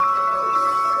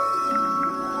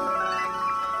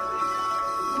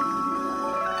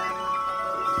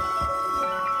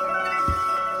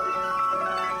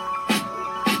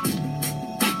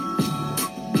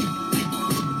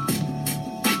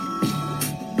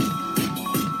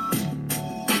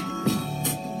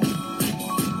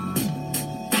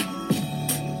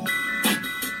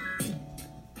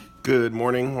Good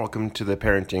morning. Welcome to the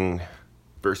Parenting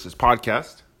Versus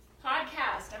podcast.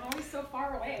 Podcast. I'm always so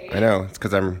far away. I know. It's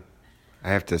because I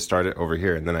have to start it over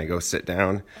here, and then I go sit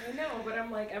down. I know, but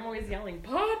I'm always yelling,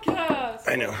 podcast.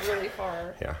 I know. Really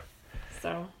far. Yeah.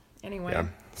 So, anyway. Yeah.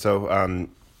 So,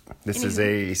 this is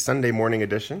a Sunday morning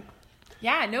edition.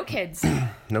 Yeah, no kids.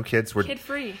 No kids. We're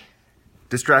Kid-free.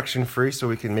 distraction-free, so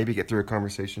we can maybe get through a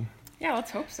conversation. Yeah,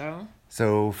 let's hope so.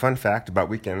 So, fun fact about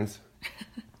weekends.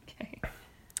 Okay.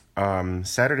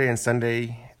 Saturday and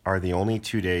Sunday are the only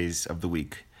 2 days of the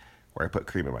week where I put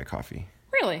cream in my coffee.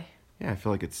 Really? Yeah, I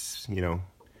feel like it's,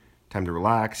 time to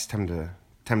relax, time to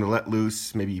let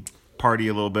loose, maybe party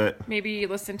a little bit. Maybe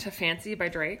listen to Fancy by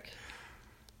Drake.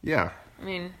 Yeah. I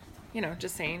mean,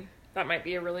 just saying. That might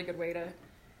be a really good way to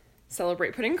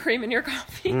celebrate putting cream in your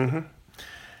coffee.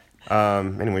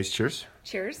 Mm-hmm. Anyways, cheers.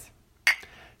 Cheers.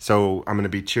 So I'm going to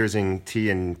be cheersing tea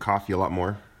and coffee a lot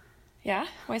more. Yeah?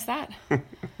 Why's that?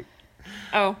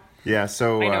 Oh. Yeah,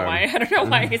 so... I know why. I don't know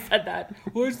why he said that.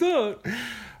 Why's that?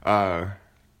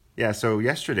 Yeah, so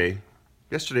yesterday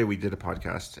we did a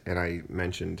podcast, and I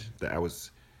mentioned that I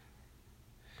was,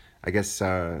 I guess,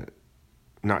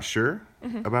 not sure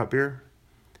about beer.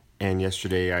 And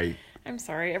yesterday I'm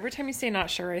sorry. Every time you say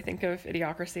not sure, I think of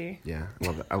Idiocracy. Yeah,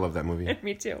 I love that movie.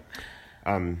 Me too.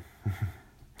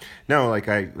 No,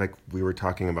 we were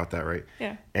talking about that, right?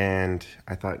 Yeah. And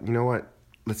I thought, you know what?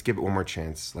 Let's give it one more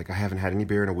chance. I haven't had any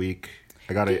beer in a week.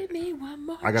 Give me one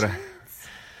more chance.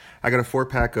 I got a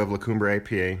 4-pack of La Cumbre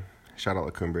IPA. Shout out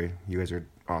La Cumbre. You guys are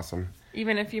awesome.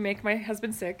 Even if you make my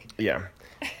husband sick. Yeah.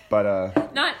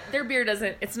 But not their beer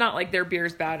doesn't it's not like their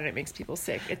beer's bad and it makes people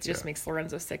sick. It just makes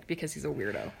Lorenzo sick because he's a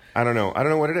weirdo. I don't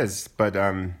know what it is, but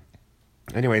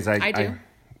anyways, I do.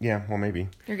 Yeah, well, maybe.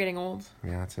 You're getting old.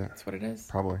 Yeah, that's it. That's what it is.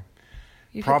 Probably.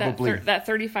 You've Probably. hit that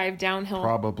 35 downhill.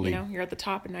 Probably. You're at the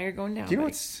top and now you're going down. Do you know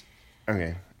what's...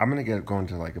 Okay, I'm going to go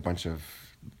into a bunch of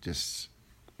just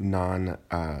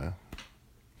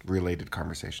non-related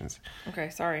conversations. Okay,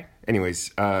 sorry.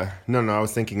 Anyways, no, I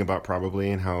was thinking about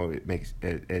probably and how it makes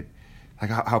it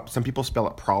how some people spell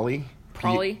it Prolly.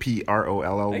 Prolly.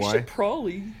 Prolly. I should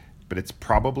Prolly. But it's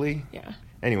probably. Yeah.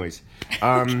 Anyways.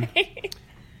 Okay.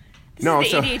 This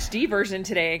is the ADHD version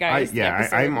today, guys.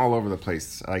 I'm all over the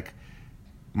place.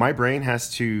 My brain has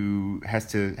to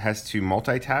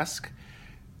multitask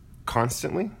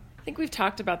constantly. I think we've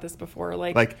talked about this before.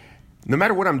 No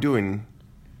matter what I'm doing,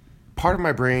 part of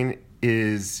my brain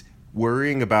is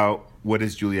worrying about what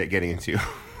is Juliet getting into.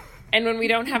 And when we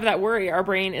don't have that worry, our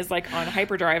brain is on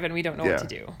hyperdrive and we don't know what to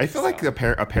do. I feel like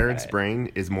a parent's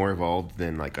brain is more evolved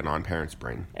than a non-parent's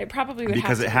brain. It probably would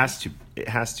because have to. It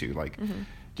has to.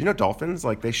 Do you know dolphins?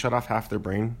 They shut off half their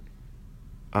brain.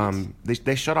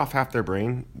 They shut off half their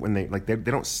brain when they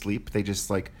don't sleep. They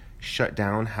just shut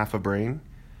down half a brain,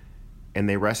 and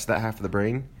they rest that half of the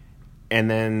brain, and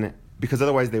then because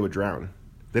otherwise they would drown.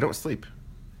 They don't sleep.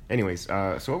 Anyways,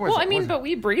 so what was? Well, I mean, but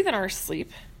we breathe in our sleep,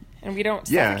 and we don't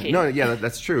suffocate.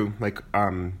 That's true.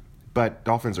 But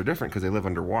dolphins are different because they live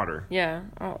underwater. Yeah.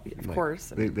 Oh, of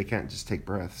course. They can't just take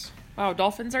breaths. Wow,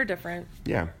 dolphins are different.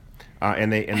 Yeah.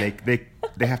 And they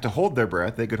have to hold their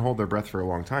breath. They could hold their breath for a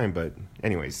long time, but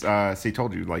anyways, so he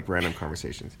told you random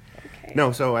conversations. Okay.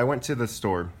 No, so I went to the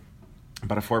store,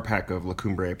 bought a 4-pack of La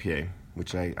Cumbre IPA,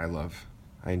 which I love,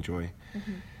 I enjoy,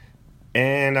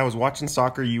 and I was watching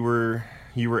soccer. You were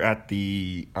at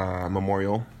the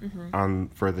memorial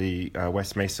for the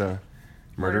West Mesa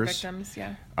murders. Victims,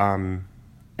 yeah. And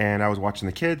I was watching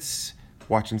the kids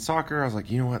watching soccer. I was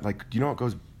like, you know what? Do you know what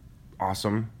goes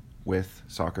awesome with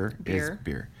soccer? Is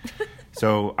beer.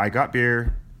 So I got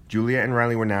beer. Juliet and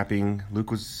Riley were napping.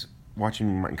 Luke was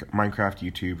watching Minecraft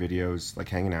YouTube videos,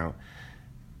 hanging out.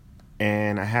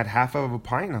 And I had half of a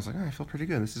pint, and I was like, I feel pretty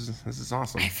good. This is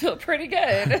awesome. I feel pretty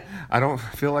good. I don't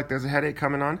feel like there's a headache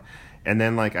coming on. And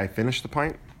then I finished the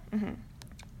pint,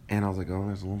 and I was like, oh,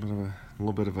 there's a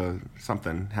little bit of a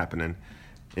something happening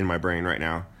in my brain right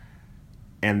now.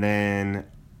 And then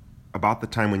about the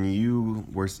time when you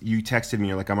texted me,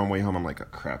 you're like, I'm on my way home. I'm like, oh,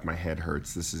 crap, my head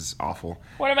hurts. This is awful.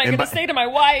 What am I going to say to my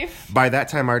wife? By that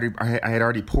time, I had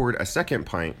already poured a second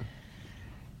pint,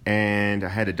 and I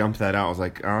had to dump that out. I was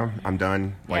like, I'm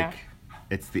done.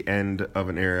 It's the end of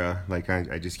an era.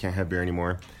 I just can't have beer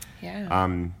anymore. Yeah.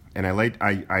 And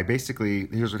I basically,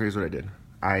 here's what I did.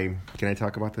 Can I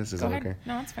talk about this? Is Go that ahead. okay?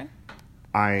 No, it's fine.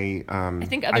 I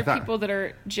think other people that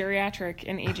are geriatric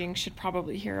and aging should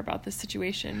probably hear about this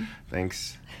situation.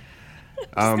 Thanks.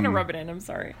 Just gonna rub it in. I'm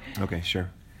sorry. Okay, sure.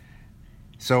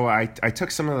 So I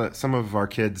took some of our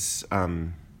kids.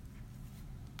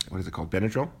 What is it called?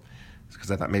 Benadryl.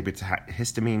 Because I thought maybe it's a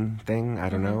histamine thing. I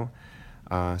don't know.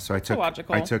 So I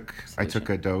took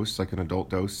a dose, like an adult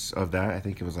dose of that. I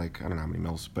think it was like, I don't know how many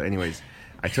mils, but anyways,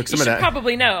 I took some of that. You should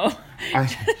probably know.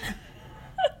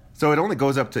 So it only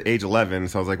goes up to age 11.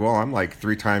 So I was like, well, I'm like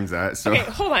 3 times that. So okay,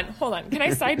 hold on. Can I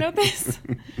side note this?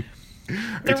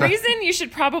 The reason you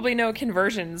should probably know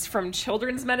conversions from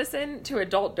children's medicine to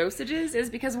adult dosages is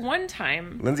because one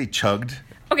time Lindsay chugged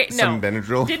some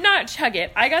Benadryl. Did not chug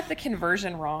it. I got the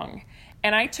conversion wrong.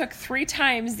 And I took 3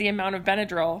 times the amount of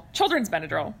Benadryl, children's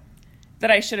Benadryl,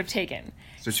 that I should have taken.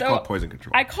 So called poison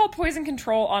control. I called poison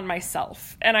control on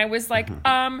myself. And I was like,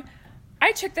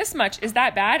 I took this much. Is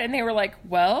that bad? And they were like,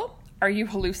 well, are you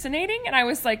hallucinating? And I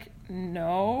was like,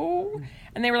 no.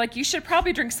 And they were like, you should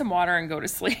probably drink some water and go to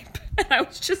sleep. And I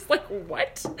was just like,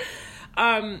 what?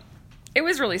 It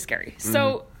was really scary.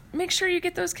 So make sure you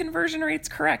get those conversion rates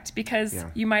correct because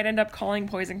you might end up calling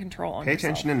poison control on yourself. Pay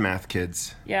attention in math,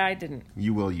 kids. Yeah, I didn't.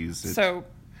 You will use it. So,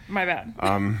 my bad.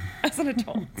 As an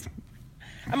adult.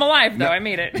 I'm alive, though. I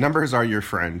made it. Numbers are your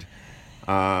friend.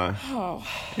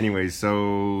 Anyways,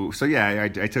 so yeah,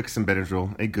 I took some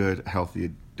Benadryl, a good,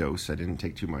 healthy dose. I didn't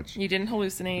take too much. You didn't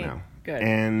hallucinate? No. Good.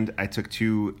 And I took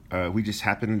 2, we just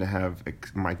happened to have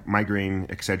migraine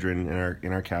Excedrin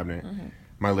in our cabinet.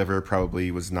 My liver probably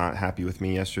was not happy with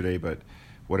me yesterday, but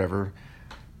whatever.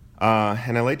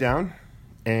 And I laid down,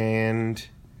 and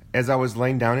as I was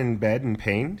laying down in bed in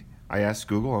pain, I asked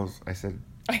Google, I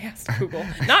asked Google.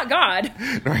 Not God.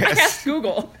 No, I asked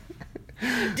Google.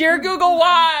 Dear Google,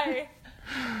 why?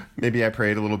 Maybe I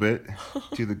prayed a little bit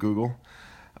to the Google.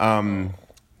 No,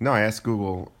 I asked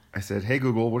Google, I said, hey,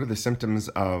 Google, what are the symptoms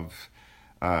of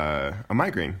a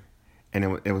migraine?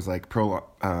 And it was like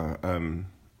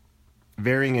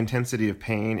varying intensity of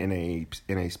pain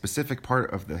in a specific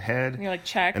part of the head. And you're like,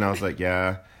 check. And I was like,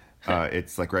 yeah,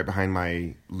 it's like right behind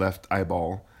my left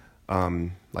eyeball.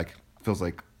 Like feels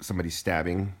like somebody's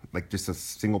stabbing, like just a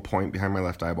single point behind my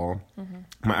left eyeball.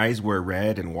 My eyes were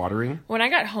red and watering. When I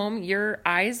got home, your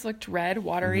eyes looked red,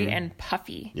 watery, and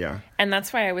puffy. Yeah. And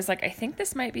that's why I was like, I think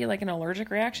this might be like an allergic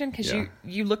reaction because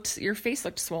your face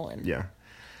looked swollen. Yeah.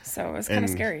 So it was kind of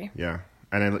scary. Yeah.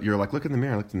 And you're like, look in the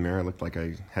mirror. I looked in the mirror. I looked like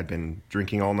I had been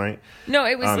drinking all night. No,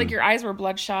 it was like your eyes were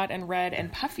bloodshot and red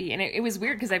and puffy. And it was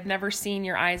weird because I've never seen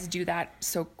your eyes do that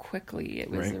so quickly.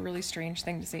 It was a really strange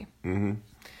thing to see.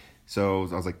 So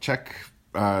I was like, check,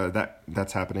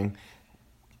 that's happening.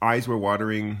 Eyes were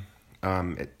watering,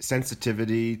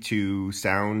 sensitivity to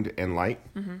sound and light.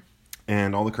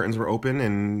 And all the curtains were open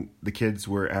and the kids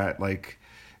were at like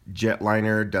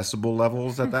jetliner decibel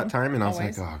levels at that time. And I was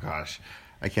like, oh gosh,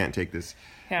 I can't take this.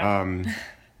 Yeah.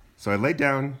 So I laid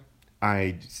down,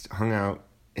 I just hung out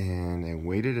and I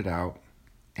waited it out.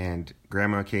 And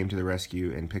Grandma came to the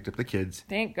rescue and picked up the kids.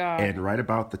 Thank God. And right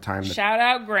about the time... Shout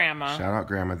out Grandma. Shout out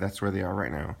Grandma. That's where they are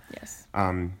right now. Yes.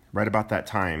 Right about that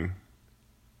time,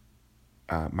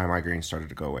 my migraine started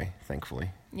to go away,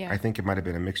 thankfully. Yeah. I think it might have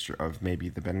been a mixture of maybe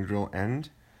the Benadryl and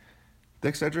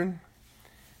the Excedrin.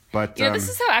 But this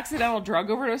is how accidental drug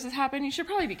overdoses happen. You should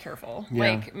probably be careful.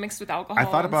 Yeah. Like, mixed with alcohol and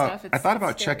stuff. I thought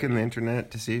about checking the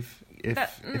internet to see if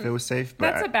it was safe.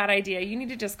 But that's a bad idea. You need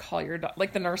to just call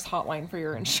the nurse hotline for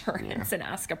your insurance and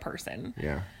ask a person.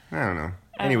 Yeah. I don't know.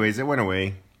 Anyways, it went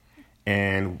away.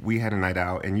 And we had a night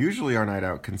out. And usually our night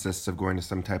out consists of going to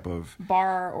some type of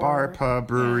bar, pub,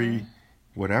 brewery,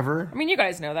 whatever. I mean, you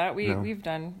guys know that. We've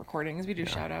done recordings. We do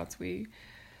shout-outs.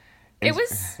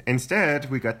 Instead,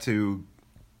 we got to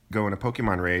go in a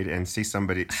Pokemon raid and see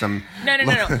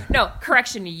No.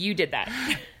 Correction, you did that.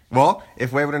 Well,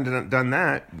 if we wouldn't done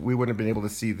that, we wouldn't have been able to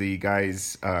see the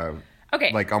guys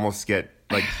like almost get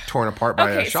like torn apart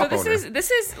by a shop owner.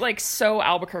 This is like so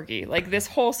Albuquerque, like this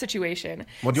whole situation.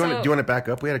 Well, do you want to back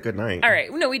up? We had a good night. All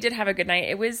right. No, we did have a good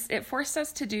night. It forced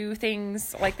us to do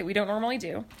things like that we don't normally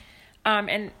do.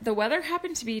 And the weather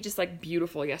happened to be just like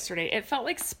beautiful yesterday. It felt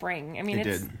like spring. I mean,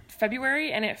 it's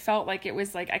February and it felt like it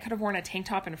was like I could have worn a tank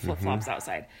top and flip-flops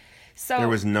outside. So there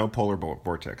was no polar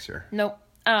vortex here. Nope.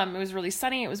 It was really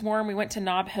sunny. It was warm. We went to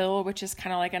Nob Hill, which is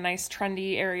kind of like a nice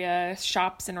trendy area,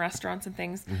 shops and restaurants and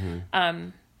things.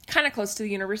 Kind of close to the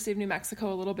University of New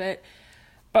Mexico a little bit.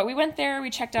 But we went there. We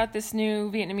checked out this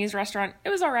new Vietnamese restaurant. It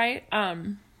was all right.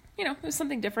 It was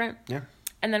something different. Yeah.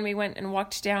 And then we went and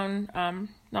walked down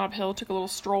Nob Hill, took a little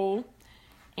stroll,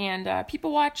 and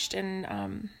people watched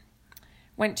and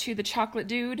went to the Chocolate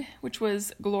Dude, which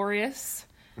was glorious.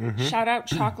 Shout out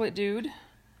Chocolate Dude.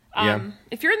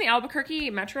 If you're in the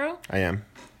Albuquerque metro... I am.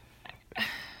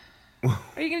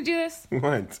 Are you going to do this?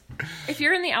 What? If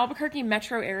you're in the Albuquerque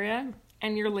metro area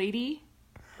and your lady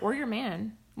or your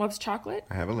man loves chocolate...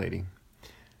 I have a lady.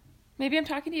 Maybe I'm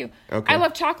talking to you. Okay. I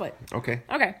love chocolate. Okay.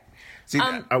 Okay. See,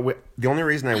 the only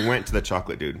reason I went to the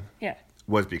chocolate dude Yeah.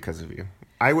 was because of you.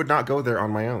 I would not go there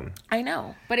on my own. I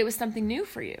know, but it was something new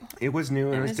for you. It was new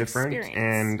and it was different.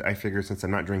 Experience. And I figured since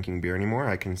I'm not drinking beer anymore,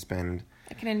 I can spend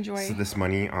enjoy this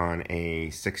money on a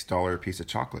 $6 piece of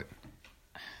chocolate.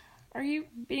 Are you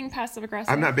being passive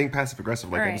aggressive? I'm not being passive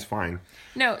aggressive. Like, All right. it was fine.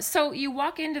 No, so you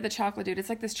walk into the chocolate dude. It's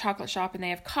like this chocolate shop, and they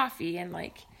have coffee and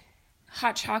like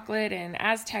hot chocolate and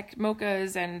Aztec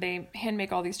mochas, and they hand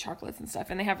make all these chocolates and stuff.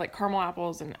 And they have like caramel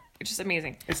apples, and it's just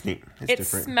amazing. It's neat. It's It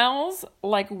different. smells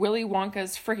like Willy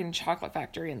Wonka's freaking chocolate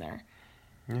factory in there.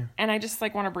 Yeah. And I just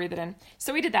like want to breathe it in.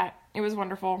 So we did that. It was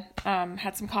wonderful.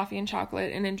 Had some coffee and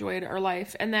chocolate and enjoyed our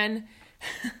life. And then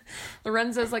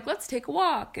Lorenzo's like, let's take a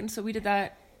walk. And so we did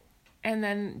that. And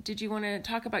then did you want to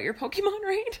talk about your Pokemon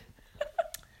raid?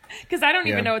 Because I don't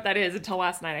even know what that is until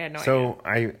last night. I had no idea. So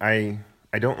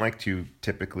I don't like to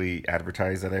typically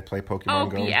advertise that I play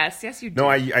Pokemon Go. BS. Yes, you do. No,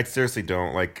 I seriously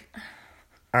don't. Like,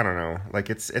 I don't know.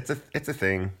 Like, it's a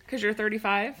thing. Because you're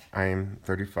 35? I am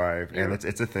 35, and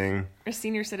it's a thing. A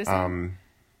senior citizen?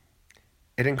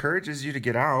 It encourages you to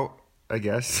get out, I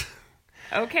guess.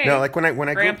 Okay. No, like when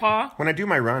I Grandpa? when I do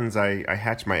my runs, I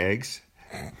hatch my eggs.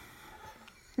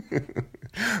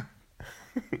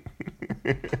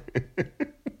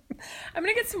 I'm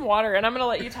gonna get some water, and I'm gonna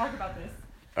let you talk about this.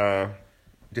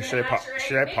 Should I pause?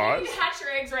 Maybe you hatch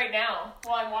your eggs right now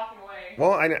while I'm walking away.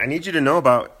 Well, I need you to know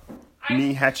about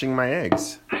me hatching my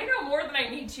eggs. I know more than I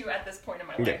need to at this point in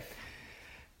my life.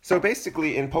 So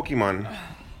basically, in Pokemon,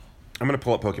 I'm gonna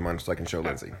pull up Pokemon so I can show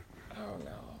Lindsay. Oh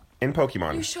no! In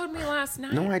Pokemon, You showed me last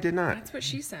night. no, I did not. That's what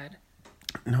she said.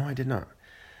 No, I did not.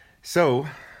 So,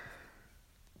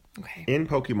 Okay. in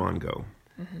Pokemon Go,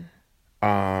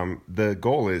 the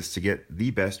goal is to get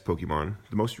the best Pokemon,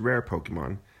 the most rare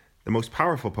Pokemon, the most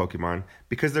powerful Pokemon,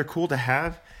 because they're cool to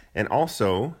have, and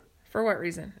also, For what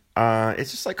reason?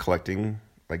 it's just like collecting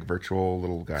like virtual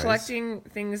little guys. Collecting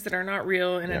things that are not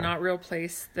real in Yeah. a not real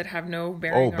place that have no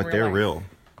bearing on but real they're life. real.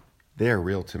 They are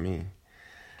real to me.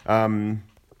 I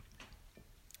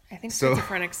think So-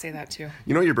 schizophrenics say that too.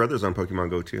 You know your brother's on Pokemon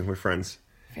Go too. We're friends.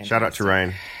 Shout out to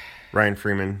Fantastic. Ryan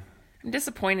Freeman, I'm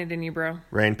disappointed in you, bro.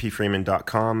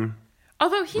 RyanPFreeman.com.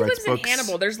 Although he Writes lives books. in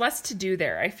Hannibal, there's less to do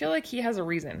there. I feel like he has a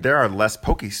reason. There are less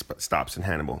Pokestops in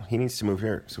Hannibal. He needs to move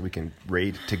here so we can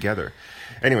raid together.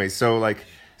 Anyway, so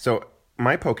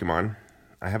my Pokemon,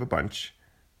 I have a bunch.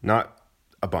 Not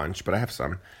a bunch, but I have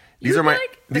some. These are my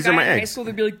the guy my in high eggs. school.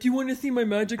 They'd be like, "Do you want to see my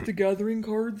Magic the Gathering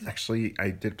cards?" Actually, I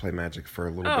did play Magic for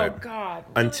a little Oh bit. God!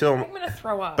 Until- I'm gonna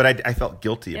throw up. But I felt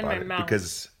guilty In about my it mouth.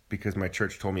 because my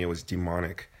church told me it was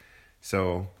demonic.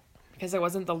 So, because it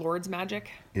wasn't the Lord's magic.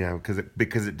 yeah, because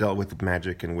it dealt with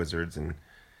magic and wizards, and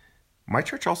my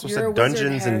church also You're a said wizard,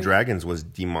 Dungeons and Harry. Dragons was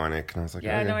demonic, and I was like,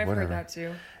 Yeah, okay, no, I've whatever. heard that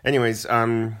too. Anyways,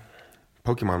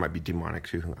 Pokemon might be demonic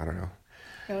too. I don't know.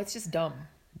 No, it's just dumb.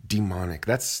 Demonic.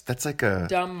 That's like a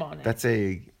Dumb-monic. That's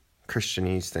a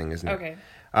Christianese thing, isn't it? Okay.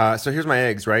 So here's my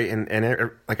eggs, right?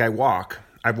 And like I've walked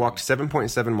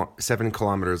 7.7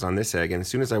 kilometers on this egg, and as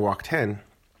soon as I walk 10,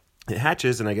 it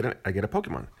hatches, and I get a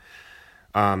Pokemon.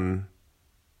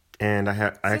 And I So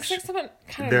it's actually like some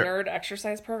kind of there- nerd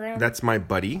exercise program. that's my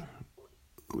buddy,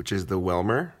 which is the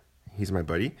Welmer. He's my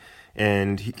buddy.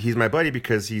 And he's my buddy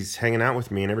because he's hanging out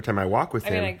with me, and every time I walk with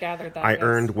I mean, him, I gathered that, I yes.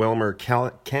 earned Welmer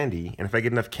candy, and if I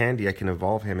get enough candy, I can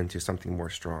evolve him into something more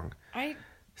strong.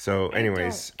 So,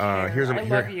 anyways, don't care. here's I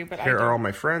love you, but I here are don't. all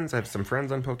my friends. I have some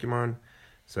friends on Pokemon.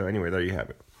 So, anyway, there you have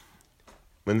it.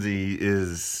 Lindsay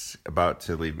is about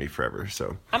to leave me forever.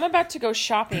 So, I'm about to go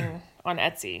shopping on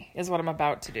Etsy. Is what I'm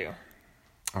about to do.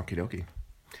 okie dokie.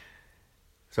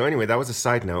 So, anyway, that was a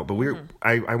side note, but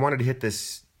I wanted to hit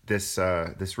this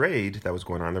raid that was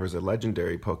going on. There was a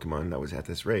legendary Pokemon that was at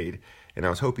this raid, and I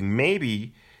was hoping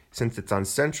maybe since it's on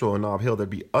Central and Nob Hill, there'd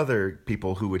be other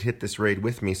people who would hit this raid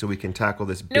with me so we can tackle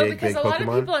this No, big because a Pokemon lot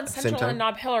of people in at the same Central time. and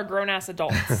Nob Hill are grown ass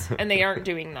adults, and they aren't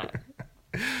doing that.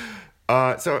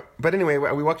 But anyway,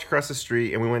 we walked across the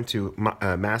street and we went to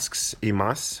Masks y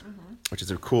Mas, which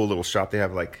is a cool little shop. They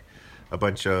have like a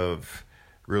bunch of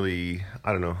really,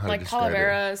 I don't know how Like to describe it.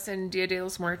 Calaveras and Dia de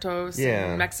los Muertos Yeah.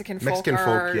 and Mexican folk Mexican folk,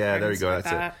 art yeah, there and you go, stuff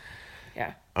that's it. like that.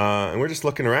 Yeah. And we're just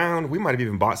looking around. We might have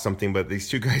even bought something, but these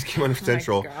two guys came on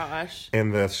Central. Oh my gosh.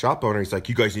 And the shop owner, he's like,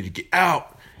 "You guys need to get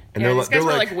out." And Yeah, they're these guys they're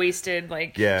were like wasted,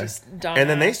 like yeah. just dumb. And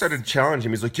then they started challenging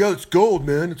him. He's like, "Yo, it's gold,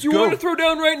 man. Let's You go." want to throw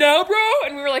down right now, bro?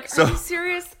 And we were like, So- "Are you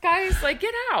serious, guys? Like,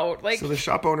 get out!" Like, So the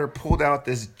shop owner pulled out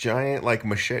this giant like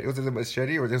machete. Was it a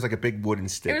machete or there's like a big wooden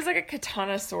stick? it was like a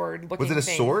katana sword looking. Was it a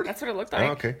thing. sword? That's what it looked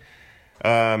like. Oh,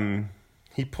 okay.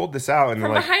 He pulled this out and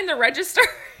From like, behind the register.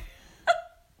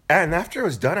 And after it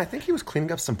was done, I think he was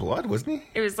cleaning up some blood, wasn't he?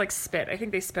 It was like spit. I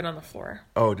think they spit on the floor.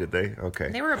 Oh, did they? Okay.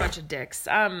 They were a bunch of dicks.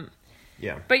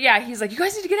 Yeah. But yeah, he's like, you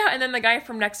guys need to get out. And then the guy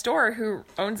from next door who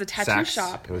owns a tattoo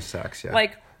shop. It was Sachs, yeah.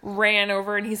 Like, ran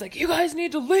over and he's like, you guys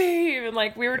need to leave. And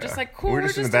like, we were just like, cool, we're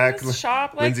just in the back. In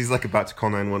shop. Like, Lindsay's like about to call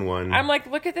 911. I'm like,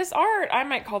 look at this art. I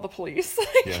might call the police.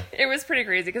 Like, it was pretty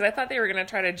crazy because I thought they were going to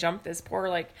try to jump this poor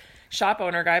like shop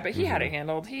owner guy, but he had it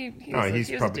handled. He was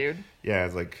a dude. Yeah,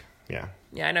 it's like, yeah.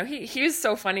 Yeah, I know. He was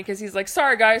so funny because he's like,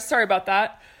 sorry guys, sorry about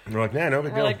that. And we're like, nah, no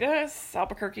big deal. We're like, this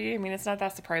Albuquerque. I mean, it's not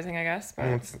that surprising, I guess. But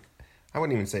I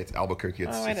wouldn't even say it's Albuquerque.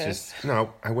 It's just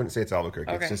no. I wouldn't say it's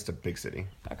Albuquerque. Okay. It's just a big city.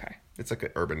 Okay. It's like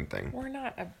an urban thing. We're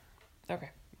not a. Okay.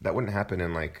 That wouldn't happen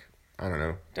in like, I don't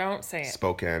know. Don't say it.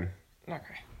 Spokane.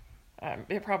 Okay.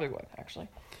 It probably would actually.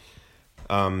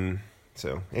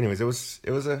 So, anyways, it was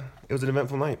an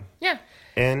eventful night. Yeah.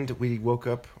 And we woke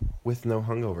up with no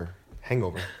hangover.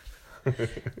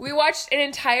 We watched an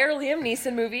entire Liam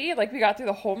Neeson movie. Like, we got through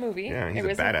the whole movie. Yeah, he's a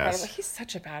badass. Incredible. He's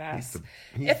such a badass.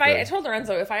 I told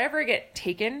Lorenzo, if I ever get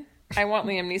taken, I want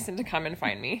Liam Neeson to come and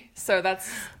find me. So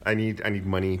that's... I need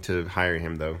money to hire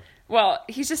him, though. Well,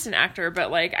 he's just an actor, but,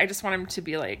 like, I just want him to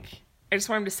be, like... I just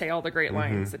want him to say all the great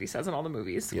lines that he says in all the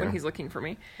movies when he's looking for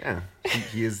me. Yeah,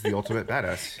 he is the ultimate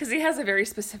badass. Because he has a very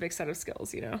specific set of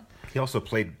skills, you know? He also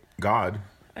played God.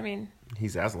 I mean...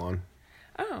 He's Aslan.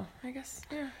 Oh, I guess,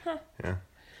 yeah. Huh. Yeah.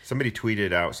 Somebody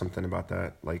tweeted out something about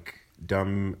that, like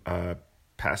dumb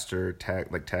pastor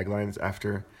taglines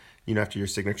after your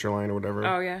signature line or whatever.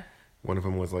 Oh, yeah. One of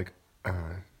them was like,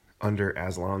 under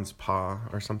Aslan's paw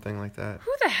or something like that.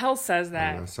 Who the hell says that?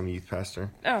 I don't know, some youth pastor.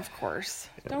 Oh, of course.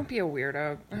 Yeah. Don't be a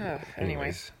weirdo.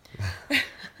 Anyways.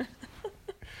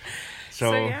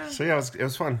 So yeah, it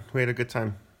was fun. We had a good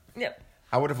time. Yep.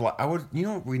 You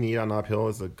know what we need on Nob Hill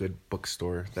is a good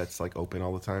bookstore that's like open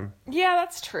all the time. Yeah,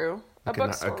 that's true. Like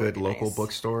a good local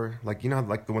bookstore. Like,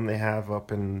 like the one they have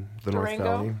up in the Durango?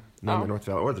 North Valley. No, the North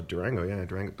Valley. Or the Durango, yeah.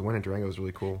 The one in Durango is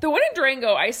really cool. The one in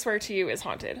Durango, I swear to you, is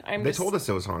haunted. They told us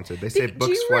it was haunted. They say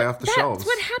books fly off the shelves.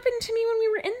 That's what happened to me when we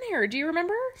were in there. Do you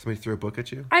remember? Somebody threw a book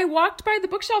at you? I walked by the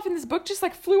bookshelf and this book just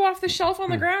like flew off the shelf on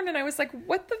the ground and I was like,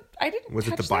 what the... I didn't Was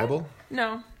it the Bible?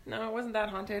 No, it wasn't that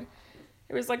haunted.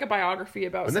 It was like a biography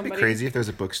about Wouldn't that be crazy if there's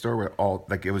a bookstore where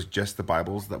it was just the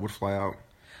Bibles that would fly out?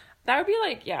 That would be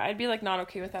like, yeah, I'd be like not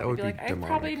okay with that. I'd be like, demonic. I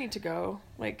probably need to go,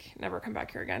 like, never come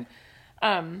back here again.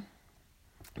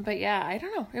 But yeah, I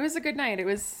don't know. It was a good night. It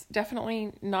was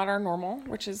definitely not our normal,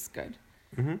 which is good.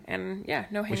 Mm-hmm. And yeah,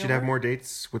 no hangover. We should have more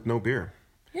dates with no beer.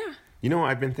 Yeah. You know,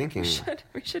 I've been thinking.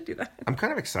 We should do that. I'm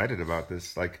kind of excited about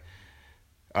this. Like,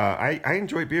 I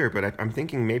enjoy beer, but I'm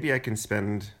thinking maybe I can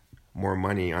spend more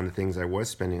money on the things I was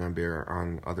spending on beer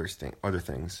on other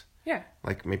things. Yeah.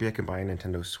 Like, maybe I can buy a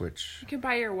Nintendo Switch. You can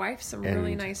buy your wife some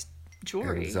really nice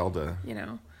jewelry. And Zelda. You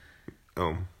know.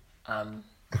 Oh.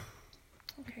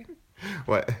 Okay.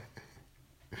 What?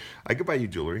 I could buy you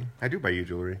jewelry. I do buy you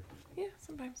jewelry. Yeah,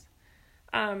 sometimes.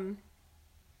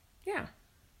 Yeah.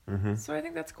 Mm-hmm. So I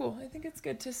think that's cool. I think it's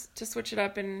good to switch it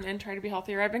up and try to be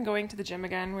healthier. I've been going to the gym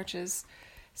again, which is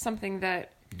something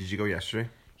that... Did you go yesterday?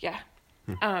 Yeah.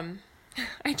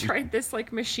 I tried this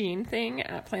like machine thing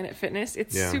at Planet Fitness.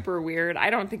 It's super weird. I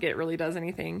don't think it really does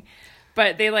anything,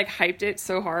 but they like hyped it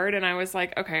so hard, and I was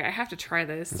like, okay, I have to try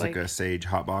this. It's like a Sage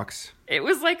hot box. It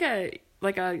was like a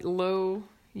low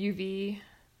UV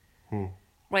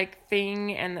like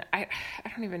thing, and I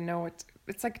don't even know what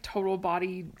it's like. Total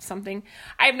body something.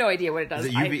 I have no idea what it does.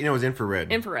 Is it UV? No, it was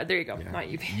infrared. Infrared. There you go. Yeah. Not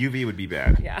UV. UV would be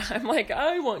bad. Yeah, I'm like,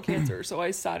 I want cancer, so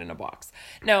I sat in a box.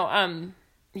 No,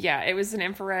 yeah, it was an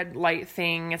infrared light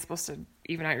thing. It's supposed to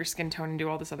even out your skin tone and do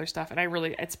all this other stuff. And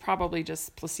it's probably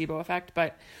just placebo effect,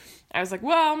 but I was like,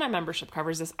 well, my membership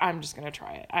covers this. I'm just going to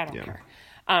try it. I don't care.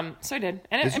 So I did.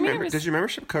 And does your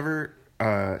membership cover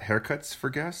haircuts for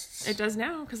guests? It does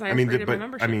now because I upgraded my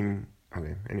membership.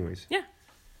 Okay, anyways. Yeah,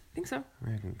 I think so.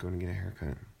 I can go and get a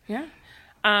haircut. Yeah.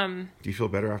 Do you feel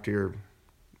better after your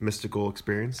mystical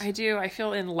experience? I do. I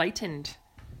feel enlightened,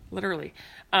 literally.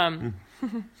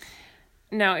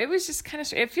 No, it was just kind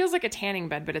of... It feels like a tanning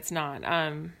bed, but it's not.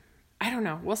 I don't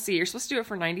know. We'll see. You're supposed to do it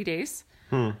for 90 days.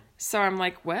 So I'm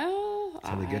like, well,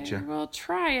 I will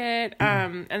try it.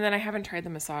 And then I haven't tried the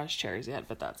massage chairs yet,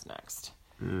 but that's next.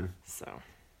 So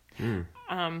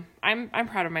I'm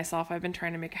proud of myself. I've been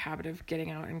trying to make a habit of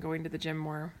getting out and going to the gym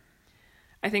more.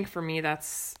 I think for me,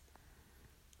 that's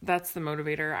the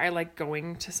motivator. I like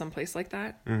going to some place like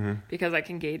that because I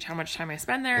can gauge how much time I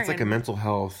spend there. It's like a mental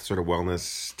health sort of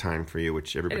wellness time for you,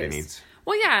 which everybody needs.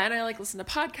 Well, yeah, and I like listen to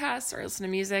podcasts or I listen to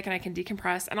music and I can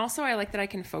decompress. And also I like that I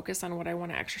can focus on what I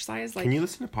want to exercise. Like, can you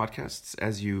listen to podcasts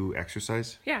as you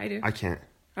exercise? Yeah, I do. I can't.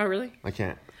 Oh, really? I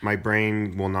can't. My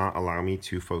brain will not allow me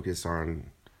to focus on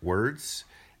words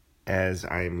as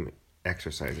I'm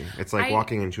exercising. It's like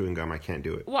walking and chewing gum. I can't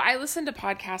do it. Well, I listen to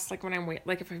podcasts like when I'm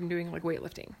like if I'm doing like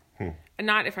weightlifting, and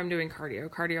not if I'm doing cardio.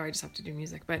 Cardio, I just have to do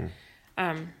music. But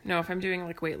no, if I'm doing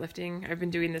like weightlifting, I've been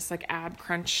doing this like ab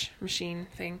crunch machine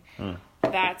thing.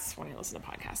 That's when I listen to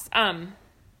podcasts.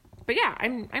 But yeah,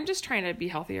 I'm just trying to be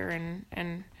healthier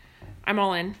and I'm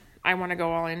all in. I want to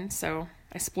go all in, so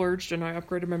I splurged and I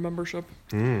upgraded my membership.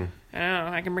 I know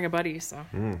I can bring a buddy, so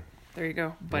there you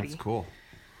go, buddy. That's cool.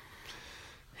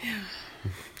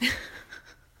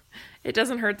 It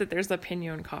doesn't hurt that there's a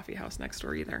Piñon coffee house next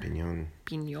door either.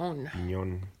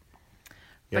 Piñon.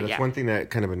 Yeah, that's one thing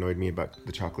that kind of annoyed me about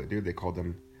the chocolate dude. They called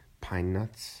them pine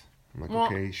nuts. I'm like,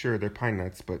 okay, sure, they're pine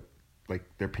nuts, but like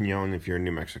they're piñon if you're in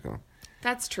New Mexico.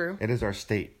 That's true. It is our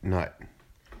state nut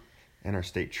and our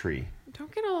state tree.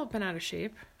 Don't get all bent out of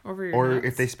shape over your Or nuts.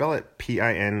 if they spell it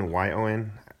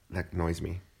P-I-N-Y-O-N, that annoys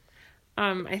me.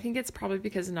 I think it's probably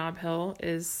because Nob Hill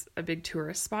is a big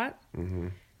tourist spot. Mm-hmm.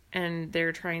 And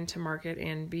they're trying to market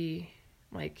and be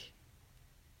like,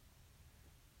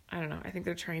 I don't know. I think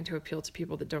they're trying to appeal to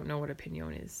people that don't know what a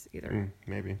piñon is either.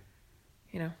 Maybe.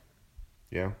 You know?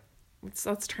 Yeah.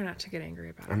 Let's try not to get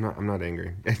angry about it. I'm not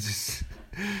angry. It's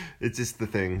just the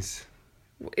things.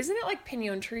 Isn't it like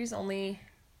piñon trees only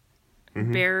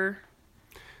bear?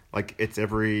 Like it's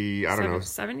every, I don't know.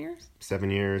 7 years? 7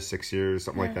 years, 6 years,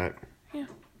 something like that. Yeah.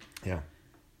 Yeah.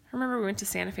 I remember we went to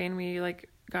Santa Fe and we like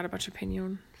got a bunch of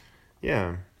piñon.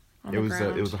 Yeah. It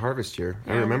was a harvest year.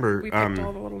 Yeah, I remember. We picked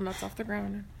all the little nuts off the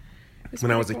ground.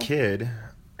 When I was a kid,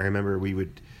 I remember we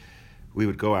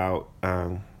would go out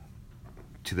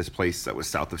to this place that was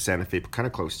south of Santa Fe, kind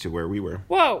of close to where we were.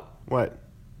 Whoa. What?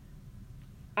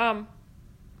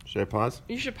 Should I pause?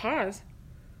 You should pause.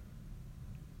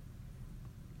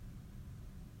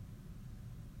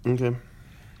 Okay.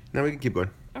 Now we can keep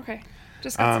going. Okay.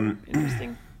 Just got some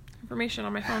interesting information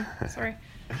on my phone. Sorry.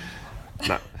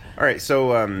 All right.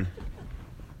 So,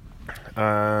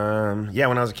 yeah,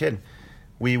 when I was a kid,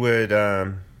 we would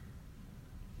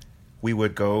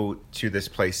go to this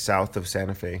place south of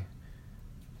Santa Fe.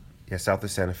 Yeah, south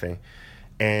of Santa Fe,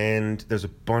 and there's a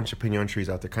bunch of piñon trees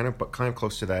out there, kind of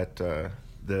close to that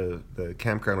the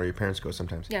campground where your parents go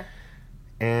sometimes. Yeah.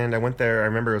 And I went there. I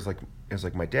remember it was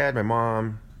like my dad, my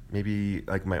mom, maybe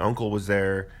like my uncle was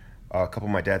there, a couple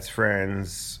of my dad's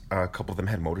friends, a couple of them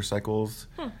had motorcycles.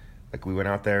 Like we went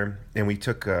out there and we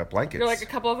took blankets. You're like a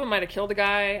couple of them might have killed a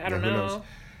guy. I don't know. Who knows?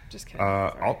 Just kidding.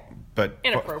 But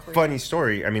inappropriate. Funny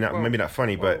story. I mean, maybe not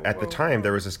funny, but at the time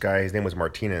there was this guy. His name was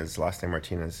Martinez, last name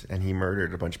Martinez, and he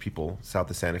murdered a bunch of people south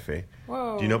of Santa Fe.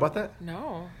 Whoa. Do you know about that?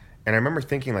 No. And I remember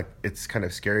thinking like it's kind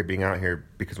of scary being out here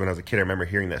because when I was a kid, I remember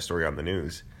hearing that story on the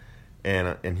news,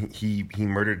 and he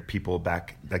murdered people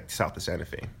back like south of Santa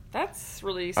Fe. That's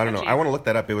really sketchy. I don't know. I want to look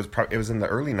that up. It was in the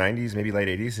early '90s, maybe late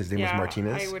 '80s. His name was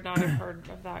Martinez. I would not have heard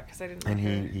of that because I didn't. And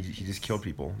he just killed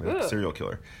people, like a serial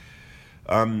killer.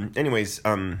 Anyways,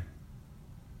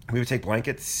 we would take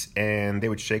blankets and they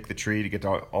would shake the tree to get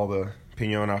all the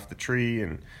piñon off the tree,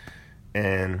 and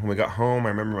when we got home, I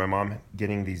remember my mom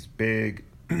getting these big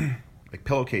like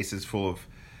pillowcases full of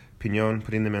piñon,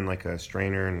 putting them in like a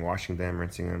strainer and washing them,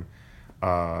 rinsing them.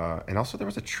 And also there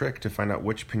was a trick to find out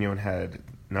which piñon had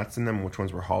nuts in them and which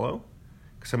ones were hollow.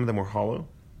 Some of them were hollow.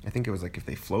 I think it was like if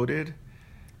they floated,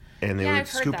 and they would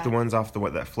scoop the ones off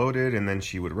that floated, and then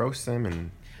she would roast them,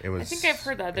 and it was. I think I've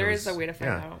heard that. There is a way to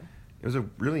find out. It was a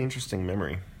really interesting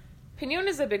memory. Piñon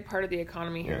is a big part of the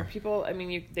economy here. Yeah. People, I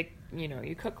mean,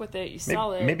 you cook with it, you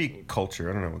sell it. Maybe culture.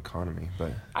 I don't know, economy,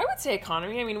 but I would say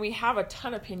economy. I mean, we have a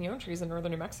ton of piñon trees in northern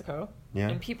New Mexico. Yeah.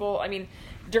 And people, I mean,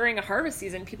 during a harvest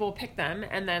season, people pick them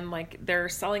and then like they're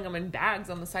selling them in bags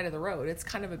on the side of the road. It's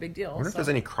kind of a big deal. I wonder if there's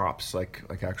any crops like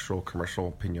actual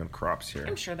commercial piñon crops here.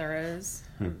 I'm sure there is.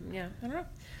 Yeah, I don't know.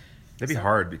 That'd be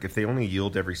hard because if they only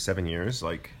yield every 7 years,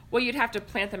 like. Well, you'd have to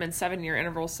plant them in 7-year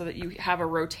intervals so that you have a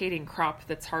rotating crop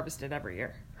that's harvested every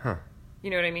year. Huh.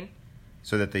 You know what I mean?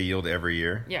 So that they yield every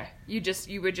year? Yeah.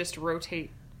 You would just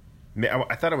rotate.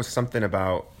 I thought it was something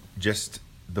about just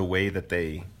the way that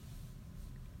they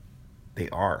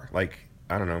are. Like,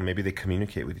 I don't know, maybe they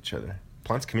communicate with each other.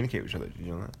 Plants communicate with each other. Did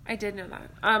you know that? I did know that.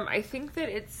 I think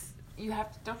that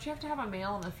don't you have to have a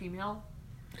male and a female?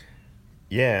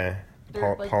 Yeah.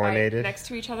 They're pollinated next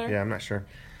to each other. Yeah, I'm not sure.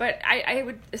 But I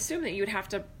would assume that you would have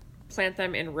to plant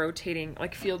them in rotating,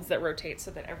 like fields that rotate,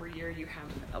 so that every year you have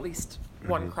at least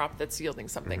one crop that's yielding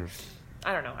something.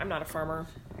 I don't know. I'm not a farmer.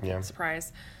 Yeah.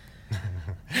 Surprise.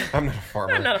 I'm not a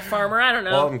farmer. I don't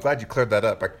know. Well, I'm glad you cleared that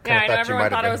up. I kind of thought you might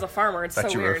have thought I was a farmer. It's so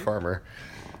weird. Thought you were a farmer.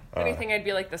 If anything, I'd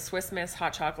be like the Swiss Miss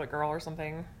hot chocolate girl or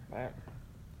something. But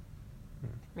I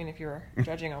mean, if you were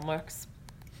judging on looks,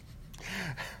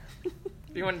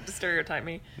 if you wanted to stereotype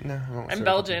me, No, I won't. I'm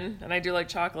Belgian and I do like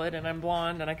chocolate and I'm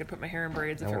blonde and I could put my hair in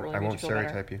braids if it really I made won't you feel better.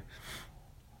 stereotype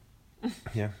you.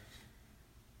 Yeah.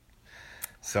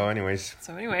 So, anyways.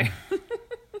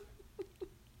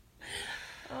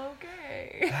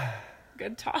 Okay.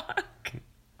 Good talk.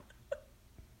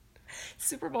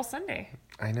 Super Bowl Sunday.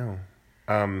 I know.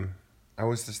 I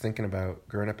was just thinking about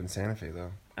growing up in Santa Fe,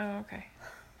 though. Oh, okay.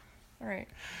 All right.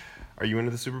 Are you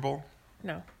into the Super Bowl?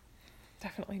 No.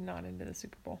 Definitely not into the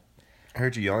Super Bowl. I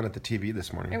heard you yelling at the TV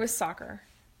this morning. It was soccer.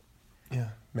 Yeah.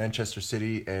 Manchester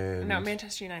City and... No,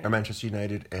 Manchester United. Manchester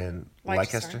United and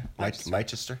Leicester.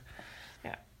 Leicester.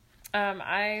 Yeah.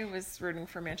 I was rooting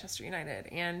for Manchester United,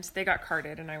 and they got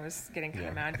carded, and I was getting kind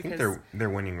of mad because... I think they're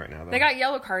winning right now, though. They got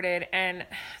yellow carded, and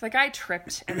the guy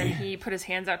tripped, and then he put his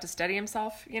hands out to steady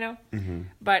himself, you know? Mm-hmm.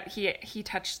 But he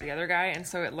touched the other guy, and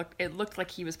so it looked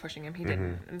like he was pushing him. He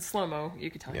didn't. In slow-mo,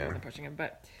 you could tell he wasn't pushing him,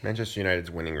 but... Manchester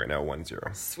United's winning right now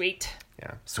 1-0. Sweet.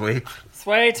 Yeah. Sweet.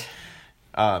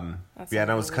 And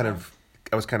I was kind of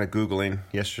Googling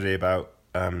yesterday about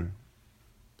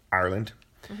Ireland.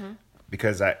 Mm-hmm.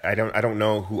 Because I don't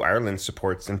know who Ireland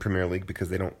supports in Premier League because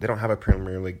they don't have a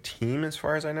Premier League team as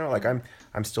far as I know. Like I'm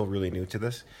still really new to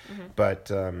this, but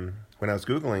when I was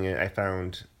Googling it, I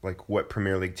found like what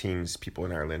Premier League teams people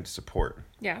in Ireland support.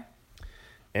 Yeah,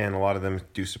 and a lot of them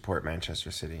do support Manchester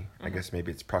City. I guess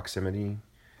maybe it's proximity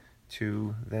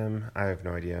to them. I have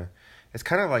no idea. It's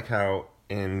kind of like how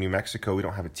in New Mexico we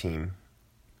don't have a team.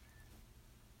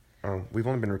 We've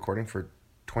only been recording for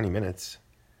 20 minutes.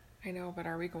 I know, but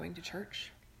are we going to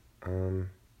church? I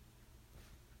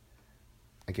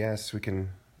guess we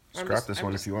can scrap this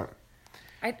one if you want.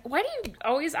 Why do you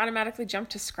always automatically jump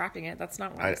to scrapping it? That's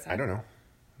not what I said. I don't know.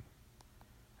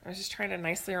 I was just trying to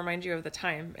nicely remind you of the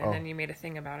time, and then you made a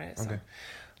thing about it. So. Okay.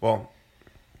 Well,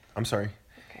 I'm sorry.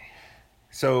 Okay.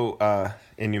 So,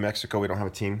 in New Mexico, we don't have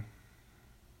a team.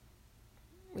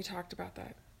 We talked about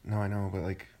that. No, I know, but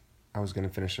like, I was going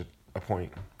to finish a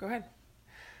point. Go ahead.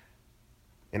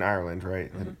 In Ireland,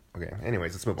 right? Mm-hmm. Okay.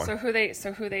 Anyways, let's move on. So who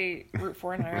they root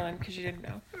for in Ireland? Because you didn't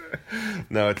know.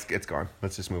 No, it's gone.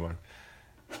 Let's just move on.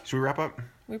 Should we wrap up?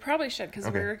 We probably should because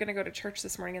we were going to go to church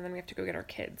this morning and then we have to go get our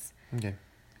kids. Okay.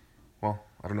 Well,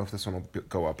 I don't know if this one will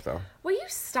go up though. Will you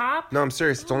stop? No, I'm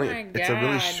serious. It's it's a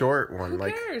really short one.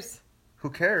 Who cares? Who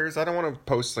cares? I don't want to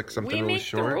post like something really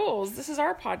short. We make the rules. This is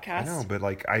our podcast. I know, but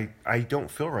like I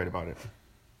don't feel right about it.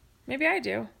 Maybe I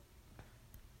do.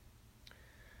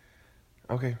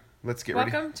 Okay, let's get ready.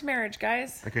 Welcome to marriage,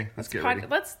 guys. Okay, let's get ready.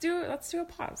 Let's do a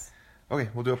pause. Okay,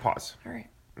 we'll do a pause. All right.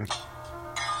 Okay.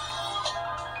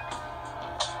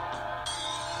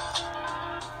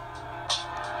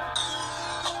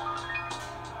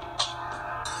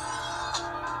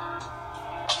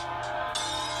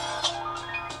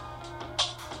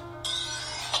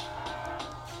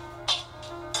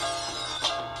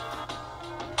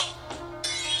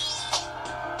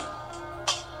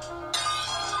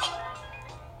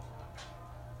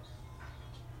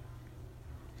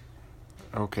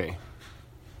 Okay.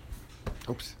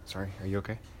 Oops, sorry. Are you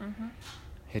okay? Mm-hmm.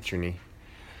 Hit your knee.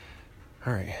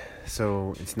 All right.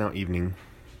 So it's now evening.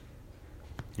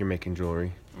 You're making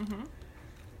jewelry.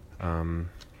 Mm-hmm.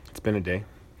 It's been a day.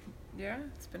 Yeah,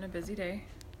 it's been a busy day.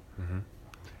 Mm-hmm.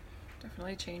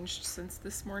 Definitely changed since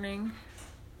this morning.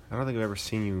 I don't think I've ever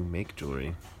seen you make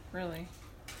jewelry. Really?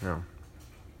 No.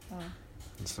 Oh.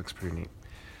 This looks pretty neat.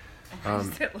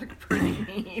 Does it look pretty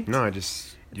neat? No,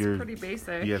 it's pretty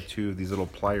basic. You have two of these little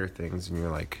plier things, and you're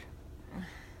like,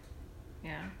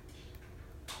 yeah,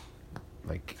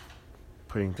 like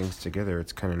putting things together.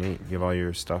 It's kind of neat. You have all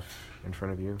your stuff in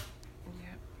front of you. Yeah,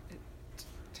 it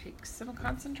takes some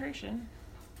concentration.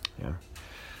 Yeah.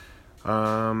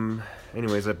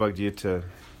 Anyways, I bugged you to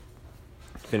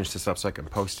finish this up so I can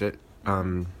post it.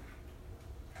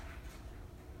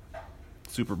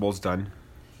 Super Bowl's done.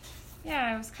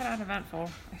 Yeah, it was kind of uneventful.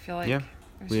 I feel like. Yeah,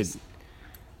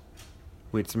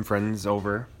 we had some friends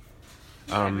over.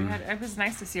 Yeah, it was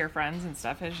nice to see our friends and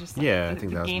stuff. It was just like, I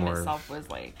think that was game more itself was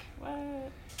like what?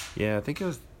 Yeah, I think it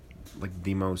was like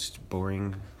the most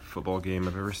boring football game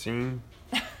I've ever seen.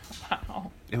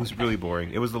 Wow. It was really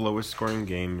boring. It was the lowest scoring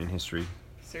game in history.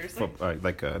 Seriously?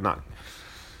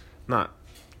 Not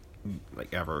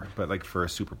like ever, but like for a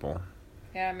Super Bowl.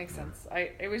 Yeah, it makes sense.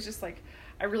 It was just like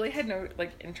I really had no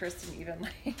like interest in even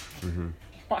like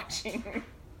watching.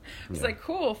 It's like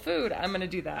cool food. I'm gonna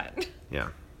do that. Yeah.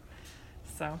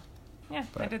 So, yeah,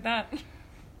 I did that.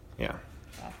 Yeah.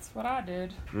 That's what I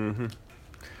did. Mm-hmm.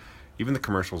 Even the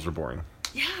commercials were boring.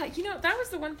 Yeah, you know, that was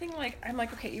the one thing, like, I'm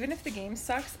like, okay, even if the game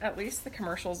sucks, at least the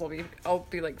commercials will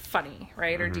be like, funny,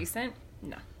 right, or decent.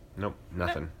 No. Nope,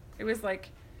 nothing. Nope. It was like,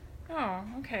 oh,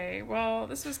 okay, well,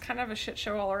 this was kind of a shit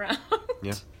show all around.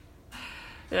 Yeah.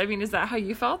 I mean, is that how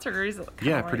you felt, or is it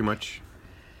Yeah, pretty much.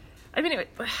 I mean,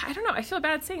 I don't know. I feel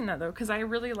bad saying that, though, because I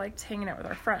really liked hanging out with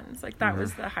our friends. Like, that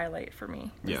was the highlight for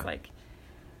me. It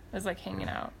was like hanging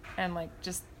out and, like,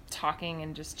 just talking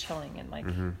and just chilling and, like,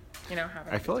 you know,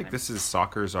 having I feel like this is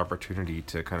soccer's opportunity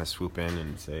to kind of swoop in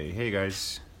and say, hey,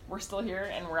 guys. We're still here,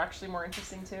 and we're actually more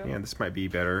interesting, too. Yeah, this might be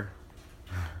better.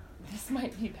 This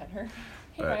might be better.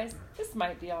 Hey, guys, this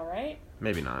might be all right.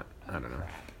 Maybe not. I don't know.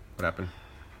 Crap. What happened?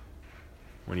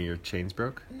 One of your chains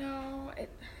broke? No,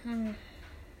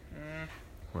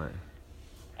 What?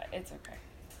 It's okay.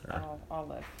 I'll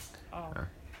live.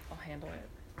 I'll handle it.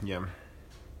 Yeah.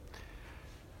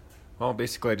 Well,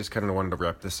 basically, I just kind of wanted to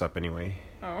wrap this up anyway.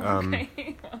 Oh,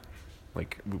 okay.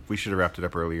 Like, we should have wrapped it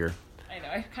up earlier. I know.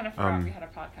 I kind of forgot we had a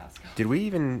podcast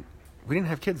going. We didn't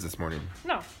have kids this morning.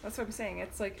 No, that's what I'm saying.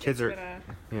 It's like, Kids it's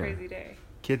been a crazy day.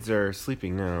 Kids are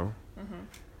sleeping now.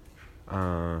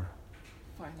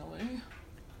 Finally.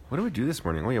 What did we do this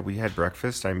morning? Oh, yeah, we had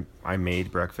breakfast. I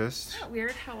made breakfast. Isn't that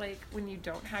weird how, like, when you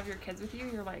don't have your kids with you,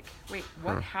 you're like, wait,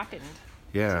 what happened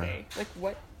today? Like,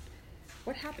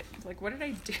 what happened? Like, what did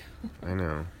I do? I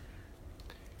know.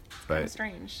 But kind of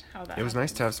strange how that it was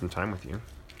nice happens. to have some time with you.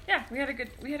 Yeah, we had a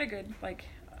good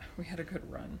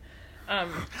run.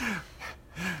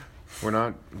 We're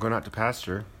not going out to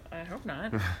pasture. I hope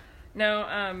not.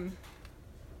 No,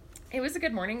 it was a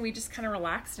good morning. We just kind of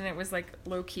relaxed, and it was like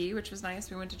low key, which was nice.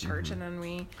 We went to church, and then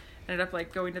we ended up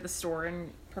like going to the store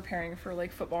and preparing for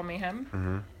like football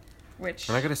mayhem. Which,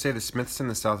 And I gotta say, the Smiths in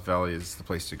the South Valley is the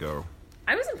place to go.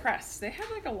 I was impressed. They had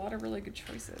like a lot of really good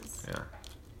choices. Yeah.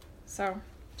 So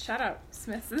shout out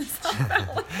Smiths in the South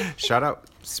Valley. Shout out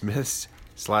Smiths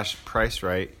 / Price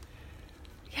Right.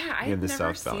 Yeah, I've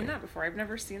never seen that before. I've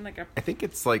never seen like a. I think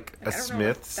it's like a I don't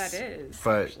Smiths. know what that is,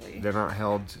 but actually. they're not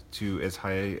held to as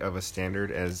high of a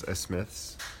standard as a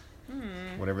Smiths.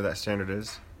 Whatever that standard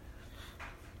is.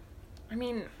 I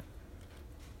mean,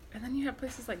 and then you have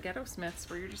places like Ghetto Smiths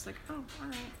where you're just like, oh, all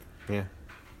right. Yeah.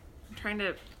 I'm trying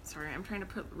to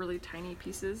put really tiny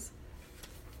pieces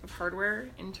of hardware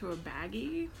into a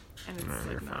baggie, and it's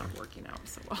like not fine. working out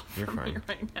so well You're for me fine.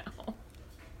 right now.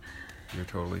 You're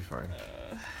totally fine.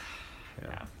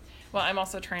 Yeah. Well, I'm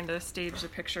also trying to stage the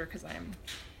picture because I'm,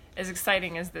 as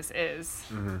exciting as this is,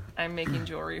 I'm making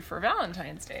jewelry for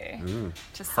Valentine's Day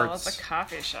to sell Hearts. at the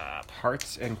coffee shop.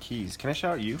 Hearts and keys. Can I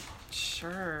shout you?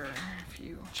 Sure, if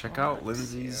you Check want out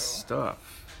Lindsay's to.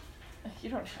 stuff.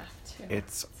 You don't have to.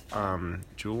 It's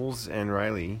Jules and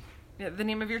Riley. Yeah, the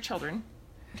name of your children.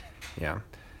 Yeah.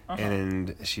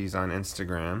 And she's on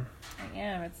Instagram. I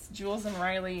am. It's Jules and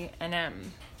Riley NM.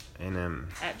 NM.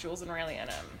 At Jules and Riley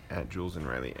NM. At Jules and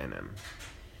Riley NM.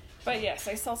 But yes,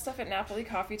 I sell stuff at Napoli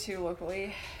Coffee too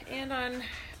locally, and on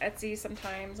Etsy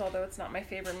sometimes. Although it's not my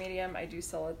favorite medium, I do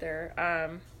sell it there.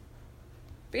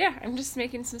 But yeah, I'm just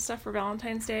making some stuff for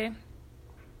Valentine's Day.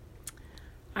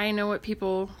 I know what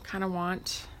people kind of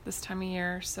want this time of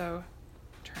year, so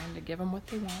I'm trying to give them what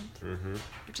they want,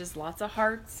 which is lots of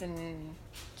hearts and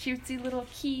cutesy little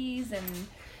keys, and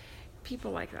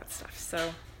people like that stuff.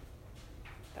 So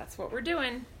that's what we're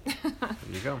doing. There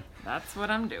you go. That's what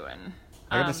I'm doing.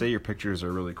 I gotta say, your pictures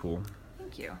are really cool.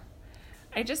 Thank you.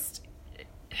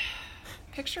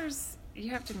 Pictures, you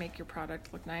have to make your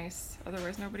product look nice,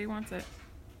 otherwise nobody wants it.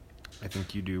 I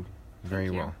think you do very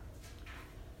Thank you. well.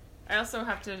 I also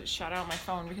have to shout out my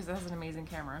phone because it has an amazing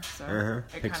camera, so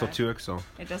it Pixel kinda- 2 XL.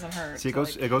 It doesn't hurt. See, to,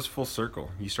 it goes full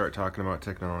circle. You start talking about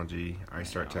technology. I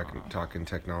start know. talking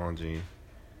technology.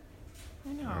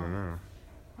 I know. I don't know.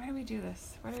 Why do we do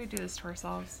this? Why do we do this to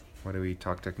ourselves? Why do we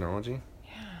talk technology?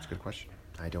 Yeah. That's a good question.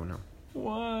 I don't know.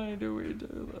 Why do we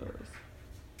do this?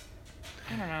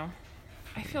 I don't know.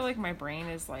 I feel like my brain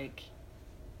is like,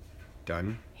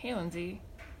 Done? hey, Lindsay,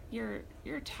 you're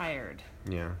tired.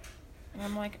 Yeah. And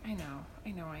I'm like, I know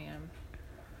I am.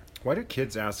 Why do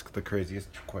kids ask the craziest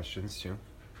questions too?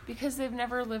 Because they've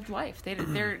never lived life.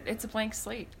 It's a blank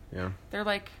slate. Yeah. They're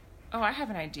like, oh, I have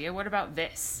an idea. What about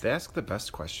this? They ask the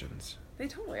best questions. They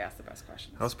totally ask the best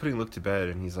questions. I was putting Luke to bed,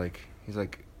 and he's like,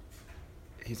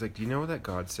 do you know that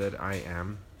God said I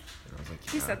am? And I was like,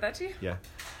 yeah. He said that to you? Yeah.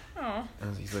 Oh,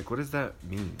 And he's like, what does that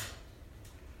mean?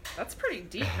 that's pretty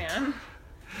deep, man.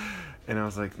 And I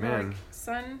was like, You're man. like,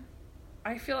 son,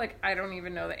 I feel like I don't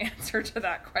even know the answer to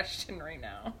that question right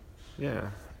now. Yeah.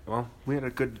 Well, we had a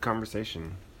good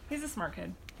conversation. He's a smart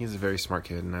kid. He's a very smart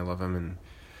kid, and I love him, and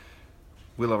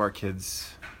we love our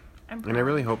kids. And I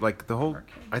really hope, like, kids.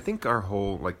 I think our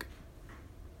whole, like,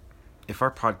 if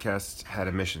our podcast had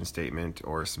a mission statement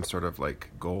or some sort of, like,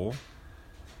 goal,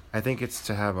 I think it's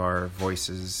to have our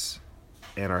voices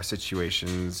and our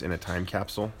situations in a time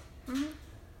capsule.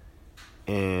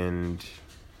 Mm-hmm. And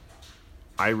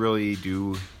I really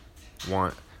do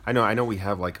want, I know we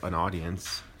have, like, an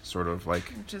audience, sort of,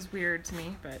 like. Which is weird to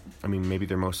me, but. I mean, maybe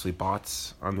they're mostly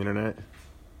bots on the internet.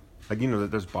 Like, you know,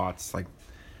 there's bots, like,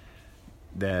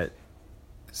 that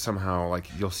somehow, like,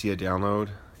 you'll see a download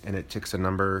and it ticks a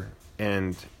number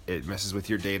and it messes with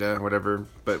your data or whatever.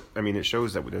 But, I mean, it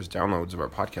shows that there's downloads of our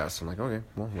podcast. I'm like, okay,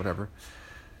 well, whatever.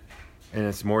 And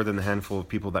it's more than the handful of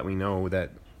people that we know that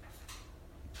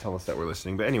tell us that we're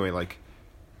listening. But anyway, like,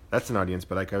 that's an audience.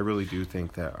 But, like, I really do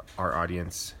think that our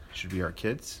audience should be our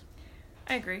kids.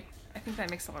 I agree. I think that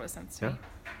makes a lot of sense to me.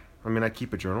 I mean, I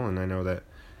keep a journal, and I know that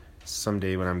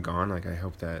someday when I'm gone, like, I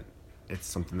hope that it's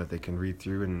something that they can read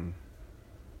through and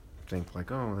think,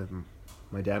 like, oh,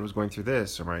 my dad was going through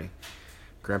this, or my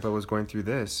grandpa was going through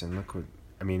this, and look what,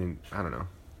 I mean, I don't know.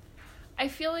 I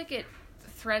feel like it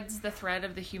threads the thread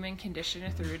of the human condition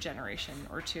through a generation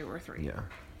or two or three. Yeah.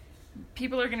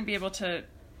 People are going to be able to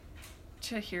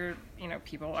hear, you know,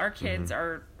 people, our kids,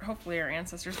 our hopefully our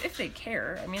ancestors, if they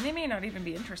care. I mean, they may not even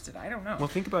be interested. I don't know. Well,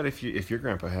 think about if your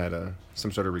grandpa had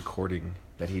some sort of recording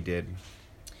that he did.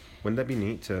 Wouldn't that be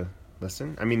neat to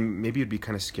listen? I mean, maybe it'd be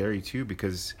kind of scary too,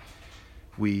 because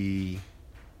we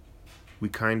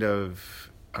kind of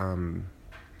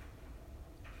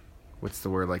what's the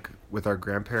word, like with our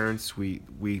grandparents, we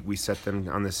set them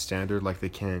on this standard, like they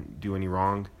can't do any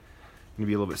wrong. It'd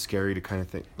be a little bit scary to kind of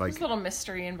think, like, there's a little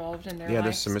mystery involved in their lives. Yeah,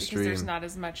 there's some mystery because there's not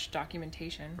as much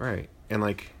documentation. Right. And,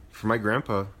 like, for my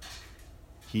grandpa,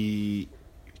 to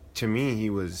me, he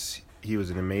was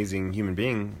an amazing human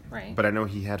being. Right. But I know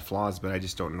he had flaws, but I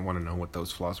just don't want to know what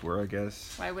those flaws were, I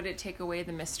guess. Why would it take away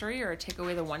the mystery or take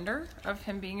away the wonder of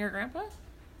him being your grandpa?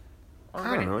 Or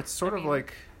I don't know. It's sort of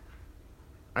like,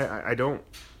 I don't,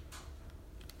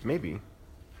 maybe.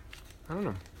 I don't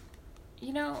know.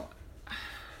 You know,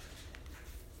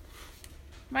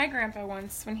 my grandpa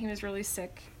once, when he was really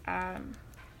sick,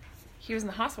 he was in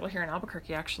the hospital here in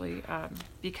Albuquerque, actually,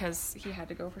 because he had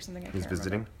to go for something. He was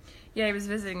visiting? Yeah, he was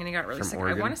visiting, and he got really sick.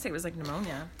 Oregon? I want to say it was like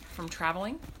pneumonia from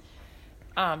traveling.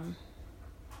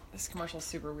 This commercial's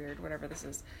super weird, whatever this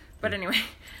is. But anyway,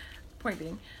 point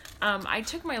being, I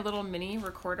took my little mini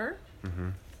recorder. Mm-hmm.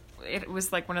 It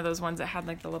was like one of those ones that had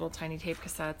like the little tiny tape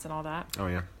cassettes and all that. Oh,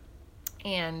 yeah.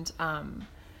 And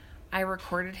I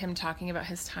recorded him talking about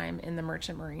his time in the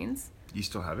Merchant Marines. You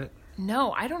still have it?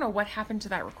 No, I don't know what happened to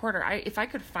that recorder. If I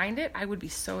could find it, I would be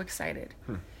so excited.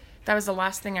 That was the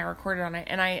last thing I recorded on it.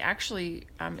 And I actually,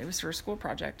 it was for a school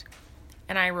project.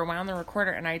 And I rewound the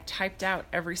recorder and I typed out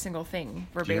every single thing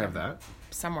verbatim. Do you have that?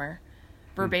 Somewhere.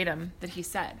 Verbatim that he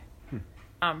said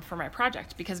for my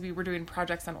project, because we were doing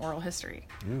projects on oral history.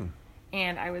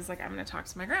 And I was like, I'm going to talk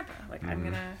to my grandpa. Like, I'm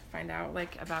going to find out,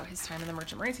 like, about his time in the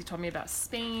Merchant Marines. He told me about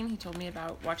Spain. He told me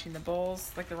about watching the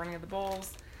bulls, like the running of the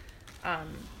bulls.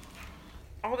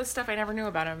 All this stuff I never knew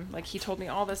about him. Like, he told me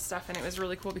all this stuff, and it was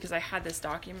really cool because I had this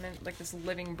document, like this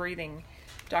living, breathing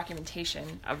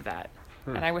documentation of that.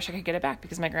 And I wish I could get it back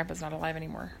because my grandpa's not alive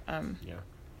anymore. Yeah.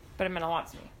 But it meant a lot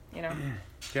to me, you know?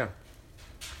 Yeah.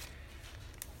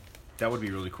 That would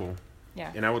be really cool.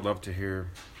 Yeah. And I would love to hear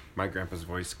my grandpa's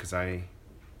voice, because I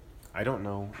don't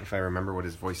know if I remember what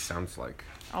his voice sounds like.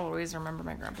 I'll always remember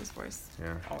my grandpa's voice.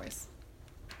 Yeah. Always.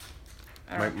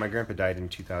 My grandpa died in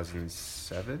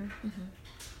 2007.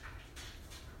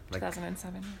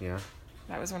 2007. Yeah.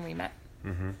 That was when we met.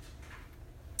 Mm-hmm.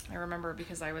 I remember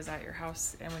because I was at your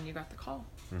house and when you got the call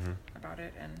about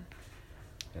it, and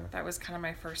that was kind of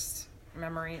my first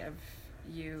memory of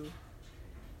you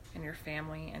and your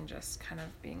family, and just kind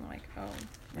of being like, oh,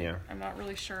 like, I'm not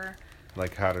really sure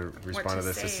like how to respond to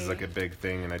this. say. This is like a big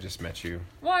thing, and I just met you.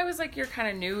 Well, I was like your kind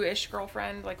of new-ish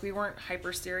girlfriend. Like, we weren't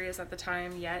hyper serious at the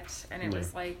time yet, and it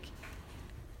was like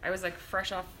I was like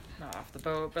fresh off, not off the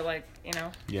boat, but like, you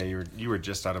know. Yeah, you were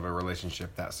just out of a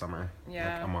relationship that summer.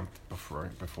 Yeah. Like a month before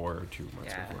or 2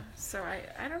 months before. So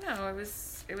I don't know. It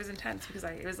was intense because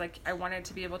it was like I wanted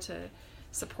to be able to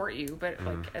support you, but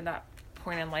like at that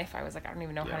point in life, I was like, I don't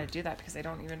even know how to do that because I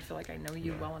don't even feel like I know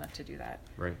you well enough to do that.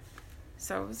 Right.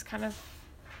 So it was kind of.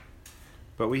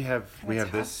 But we have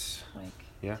tough, this.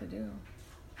 Like, to do.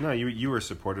 No, you were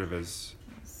supportive as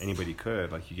anybody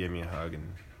could. Like, you gave me a hug,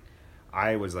 and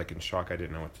I was like in shock. I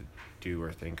didn't know what to do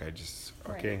or think. I just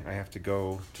I have to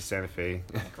go to Santa Fe.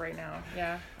 Like right now,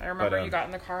 yeah. I remember you got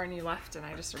in the car and you left, and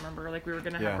I just remember like we were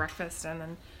gonna have breakfast, and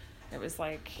then it was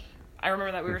like I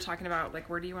remember that we were talking about, like,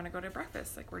 where do you want to go to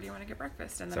breakfast? Like, where do you want to get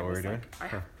breakfast? And then I was like, I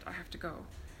have to go.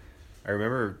 I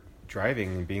remember driving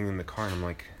and being in the car, and I'm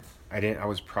like, I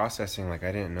was processing, like,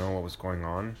 I didn't know what was going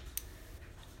on.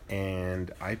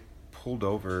 And I pulled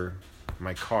over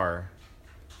my car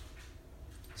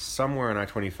somewhere on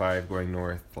I-25 going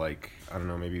north, like, I don't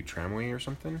know, maybe Tramway or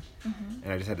something. Mm-hmm.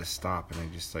 And I just had to stop, and I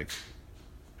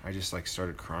just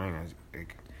started crying.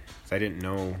 I didn't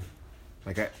know,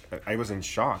 like, I was in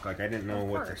shock. Like, I didn't know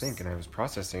what to think, and I was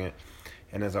processing it.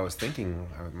 And as I was thinking,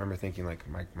 I remember thinking, like,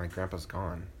 my grandpa's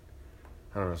gone.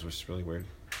 I don't know, it was just really weird.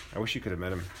 I wish you could have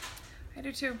met him. I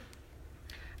do too.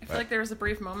 I feel like there was a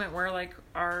brief moment where, like,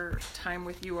 our time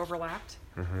with you overlapped,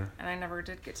 mm-hmm. and I never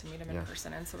did get to meet him in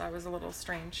person, and so that was a little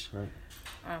strange. Right.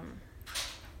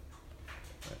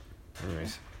 But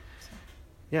anyways,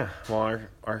 yeah. Well,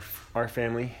 our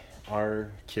family,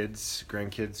 our kids,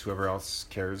 grandkids, whoever else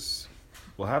cares,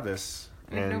 will have this.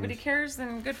 And if nobody cares,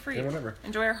 then good for you. Yeah, whatever.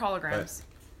 Enjoy our holograms.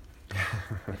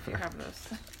 If you have those.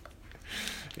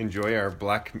 Enjoy our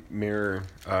Black Mirror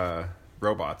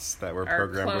robots that were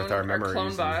programmed with our memories. Our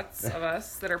clone bots of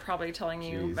us that are probably telling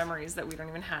you memories that we don't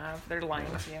even have. They're lying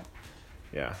to you.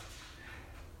 Yeah.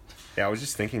 Yeah, I was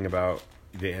just thinking about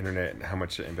the internet and how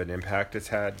much of an impact it's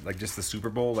had. Like, just the Super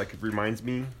Bowl, like, it reminds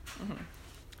me.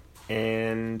 Mm-hmm.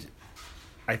 And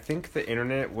I think the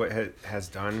internet, what has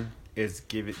done is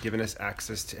given us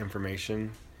access to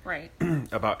information right.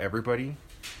 about everybody.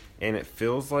 And it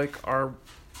feels like our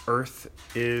Earth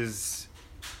is,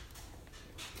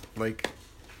 like,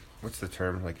 what's the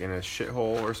term? Like, in a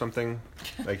shithole or something?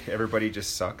 Like, everybody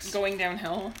just sucks. Going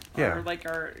downhill. Yeah. Or, like,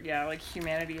 like,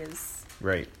 humanity is...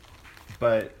 Right.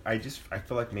 But I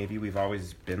feel like maybe we've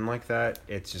always been like that.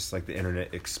 It's just like the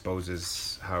internet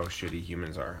exposes how shitty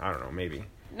humans are. I don't know, maybe.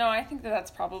 No, I think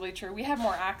that's probably true. We have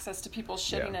more access to people's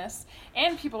shittiness. Yeah.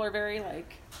 And people are very,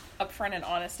 like, upfront and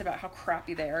honest about how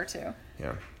crappy they are, too.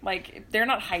 Yeah. Like, they're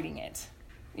not hiding it.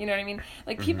 You know what I mean?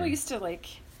 Like, people used to, like,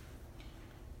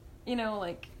 you know,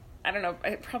 like, I don't know,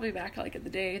 probably back, like, in the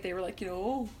day, they were like,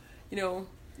 you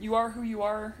are who you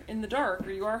are in the dark,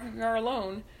 or you are who you are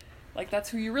alone. Like, that's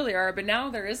who you really are. But now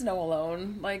there is no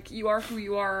alone. Like, you are who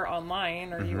you are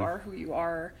online, or you are who you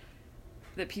are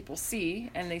that people see,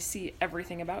 and they see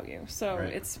everything about you. So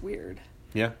it's weird.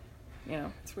 Yeah. You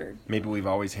know, it's weird. Maybe we've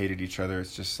always hated each other.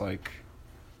 It's just like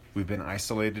we've been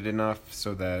isolated enough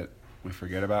so that we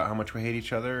forget about how much we hate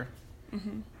each other.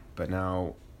 Mm-hmm. But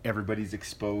now everybody's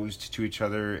exposed to each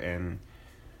other and,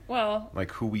 well,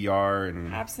 like, who we are.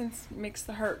 And absence makes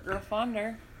the heart grow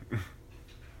fonder.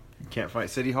 You can't fight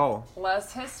City Hall.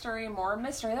 Less history, more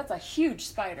mystery. That's a huge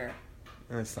spider.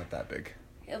 It's not that big.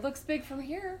 It looks big from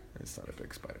here. It's not a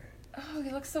big spider. Oh, he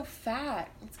looks so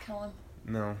fat. Let's kill him.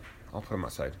 No, I'll put him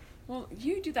outside. Well,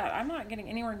 you do that. I'm not getting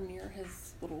anywhere near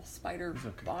his little spider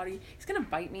body. He's going to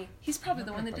bite me. He's probably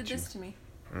the one that did this to me.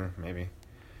 Maybe.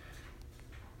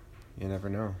 You never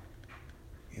know.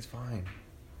 He's fine.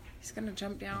 He's going to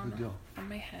jump down on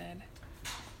my head.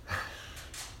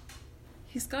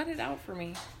 He's got it out for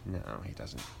me. No, he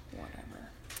doesn't.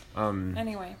 Whatever.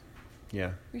 Anyway.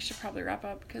 Yeah. We should probably wrap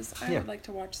up because I would like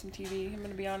to watch some TV. I'm going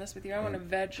to be honest with you. I want to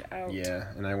veg out.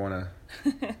 Yeah, and I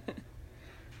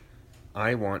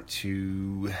want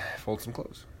to fold some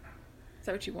clothes. Is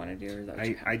that what you want to do? Or is that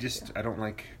what I don't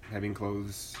like having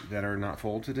clothes that are not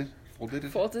folded.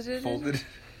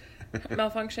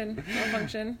 Malfunction.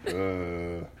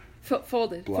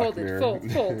 Folded.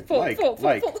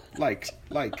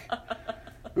 Like.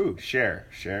 Ooh,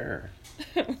 share.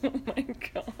 Oh my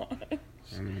god.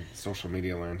 Social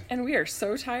media learned. And we are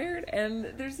so tired.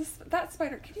 And there's that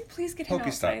spider. Can you please get him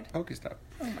outside? Pokestop.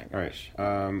 Oh my gosh. All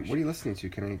right. What are you listening to?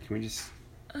 Can we just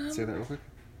say that real quick?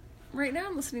 Right now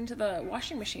I'm listening to the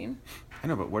washing machine. I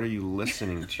know, but what are you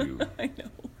listening to? I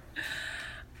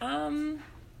know.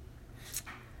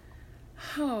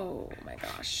 Oh my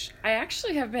gosh. I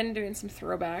actually have been doing some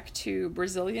throwback to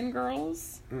Brazilian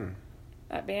Girls.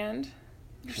 That band.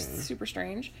 They're super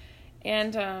strange.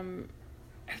 And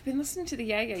I've been listening to the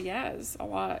Yeah Yeah Yeahs a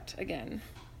lot again.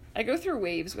 I go through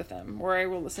waves with them where I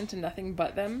will listen to nothing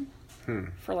but them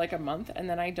for like a month, and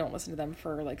then I don't listen to them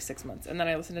for like 6 months, and then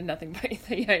I listen to nothing but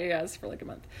the Yeah Yeah Yeahs for like a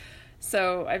month.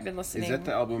 So I've been listening. Is that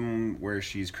the album where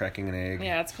she's cracking an egg?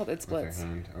 Yeah, it's called It Splits.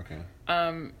 Okay.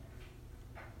 I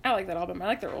like that album. I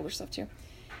like their older stuff too.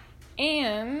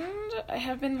 And I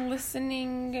have been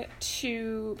listening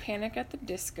to Panic at the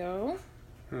Disco.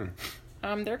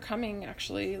 They're coming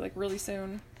actually, like really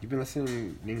soon. You've been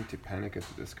listening to Panic at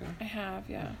the Disco? I have,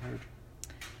 yeah.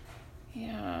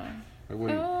 Yeah.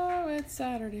 Oh, it's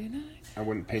Saturday night. I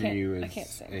wouldn't pin you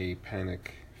as a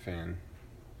Panic fan.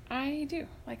 I do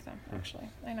like them, actually.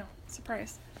 I know.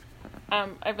 Surprise.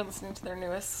 I've been listening to their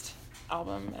newest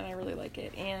album, and I really like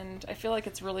it. And I feel like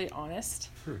it's really honest,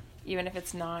 even if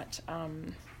it's not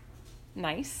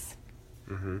nice.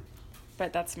 Mm-hmm.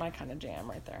 But that's my kind of jam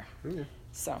right there. Okay.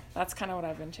 So that's kind of what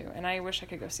I've been to, and I wish I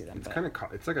could go see them. It's kind of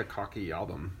it's like a cocky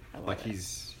album. I love like it.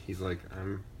 he's like,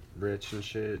 I'm rich and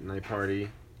shit, and I party.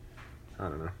 I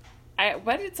don't know.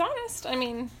 But it's honest. I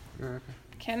mean, Okay.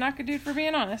 can't knock a dude for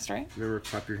being honest, right? Remember,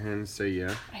 clap your hands, say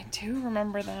yeah. I do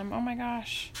remember them. Oh my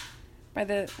gosh.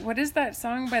 What is that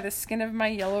song? By the skin of my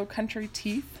yellow country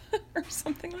teeth? Or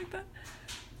something like that?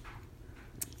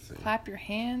 Let's see. Clap your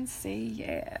hands, say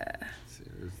yeah. Let's see.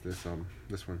 Is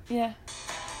this one? Yeah.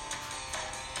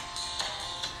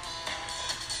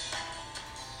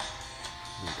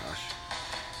 Oh gosh.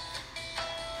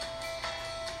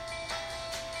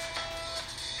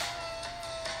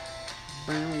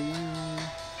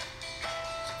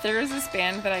 There was this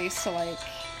band that I used to like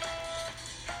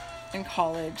in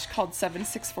college called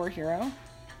 764 Hero.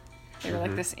 They were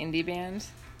like this indie band.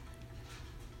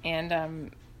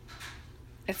 And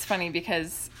it's funny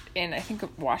because in, I think,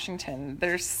 Washington,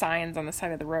 there's signs on the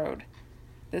side of the road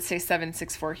that say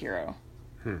 764 Hero.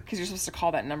 Because you're supposed to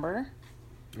call that number.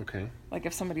 Okay. Like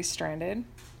if somebody's stranded.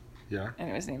 Yeah. And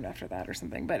it was named after that or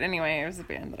something. But anyway, it was a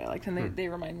band that I liked. And they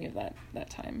remind me of that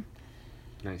time.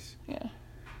 Nice. Yeah.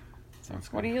 So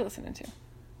That's what good. are you listening to?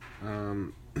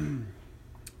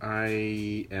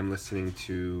 I am listening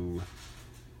to.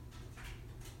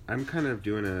 I'm kind of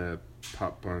doing a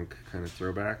pop punk kind of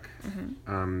throwback.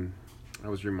 I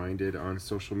was reminded on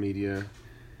social media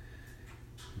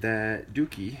that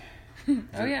Dookie.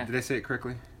 Oh yeah. Did I say it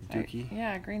correctly? Dookie.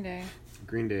 Yeah, Green Day.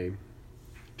 Green Day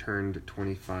turned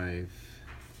 25.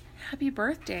 Happy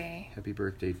birthday. Happy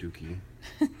birthday, Dookie.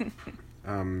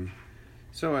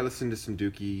 So I listened to some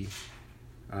Dookie.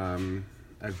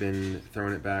 I've been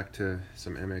throwing it back to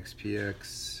some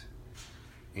MXPX,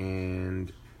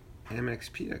 and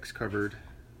MXPX covered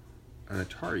an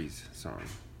Ataris song.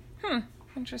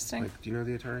 Interesting. Like, do you know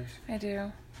the Ataris? I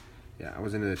do. Yeah, I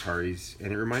was into the Ataris,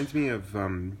 and it reminds me of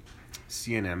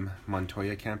CNM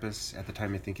Montoya campus. At the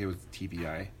time, I think it was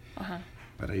TBI.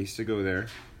 But I used to go there,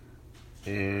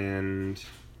 and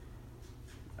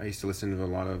I used to listen to a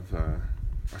lot of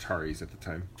Ataris at the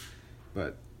time.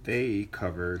 But they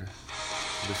covered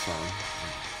the song.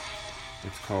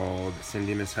 It's called San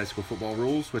Dimas High School Football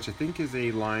Rules, which I think is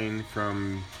a line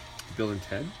from Bill and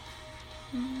Ted.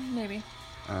 Maybe.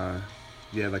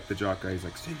 Yeah, like the jock guy's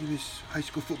like, San Dimas High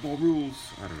School Football Rules.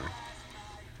 I don't know.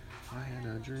 I had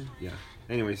a dream. Yeah.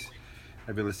 Anyways,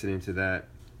 I've been listening to that,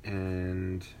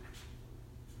 and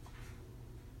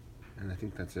I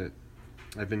think that's it.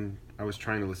 I was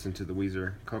trying to listen to the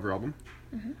Weezer cover album,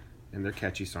 and their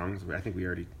catchy songs. I think we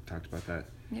already talked about that.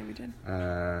 Yeah, we did.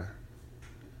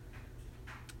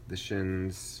 The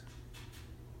Shins.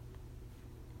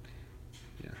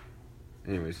 Yeah.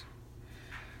 Anyways,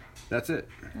 that's it.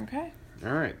 Okay.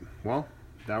 All right. Well,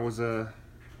 that was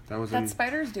That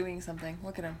spider's doing something.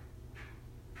 Look at him.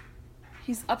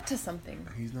 He's up to something.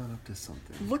 He's not up to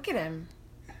something. Look at him.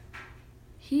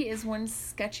 He is one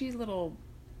sketchy little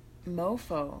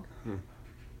mofo.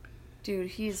 Dude,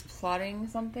 he's plotting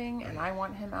something, and I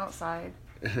want him outside.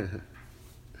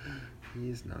 He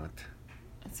is not.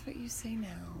 That's what you say now.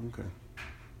 Okay.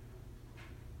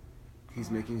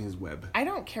 He's making his web. I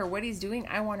don't care what he's doing.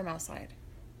 I want him outside.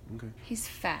 Okay. He's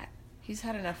fat. He's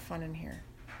had enough fun in here.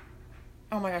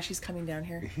 Oh my gosh, he's coming down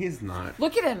here. He is not.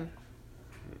 Look at him.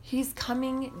 He's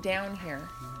coming down here.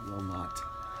 He will not.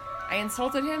 I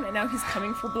insulted him, and now he's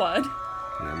coming for blood.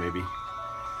 Yeah, maybe.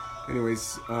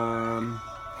 Anyways,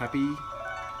 happy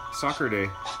soccer day.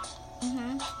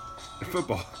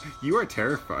 Football. You are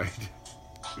terrified.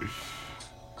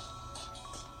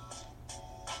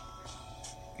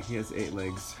 He has 8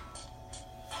 legs.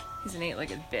 He's an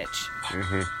 8-legged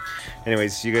bitch.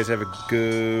 Anyways, you guys have a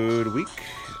good week,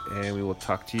 and we will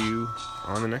talk to you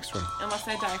on the next one. Unless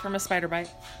I die from a spider bite.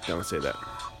 Don't say that.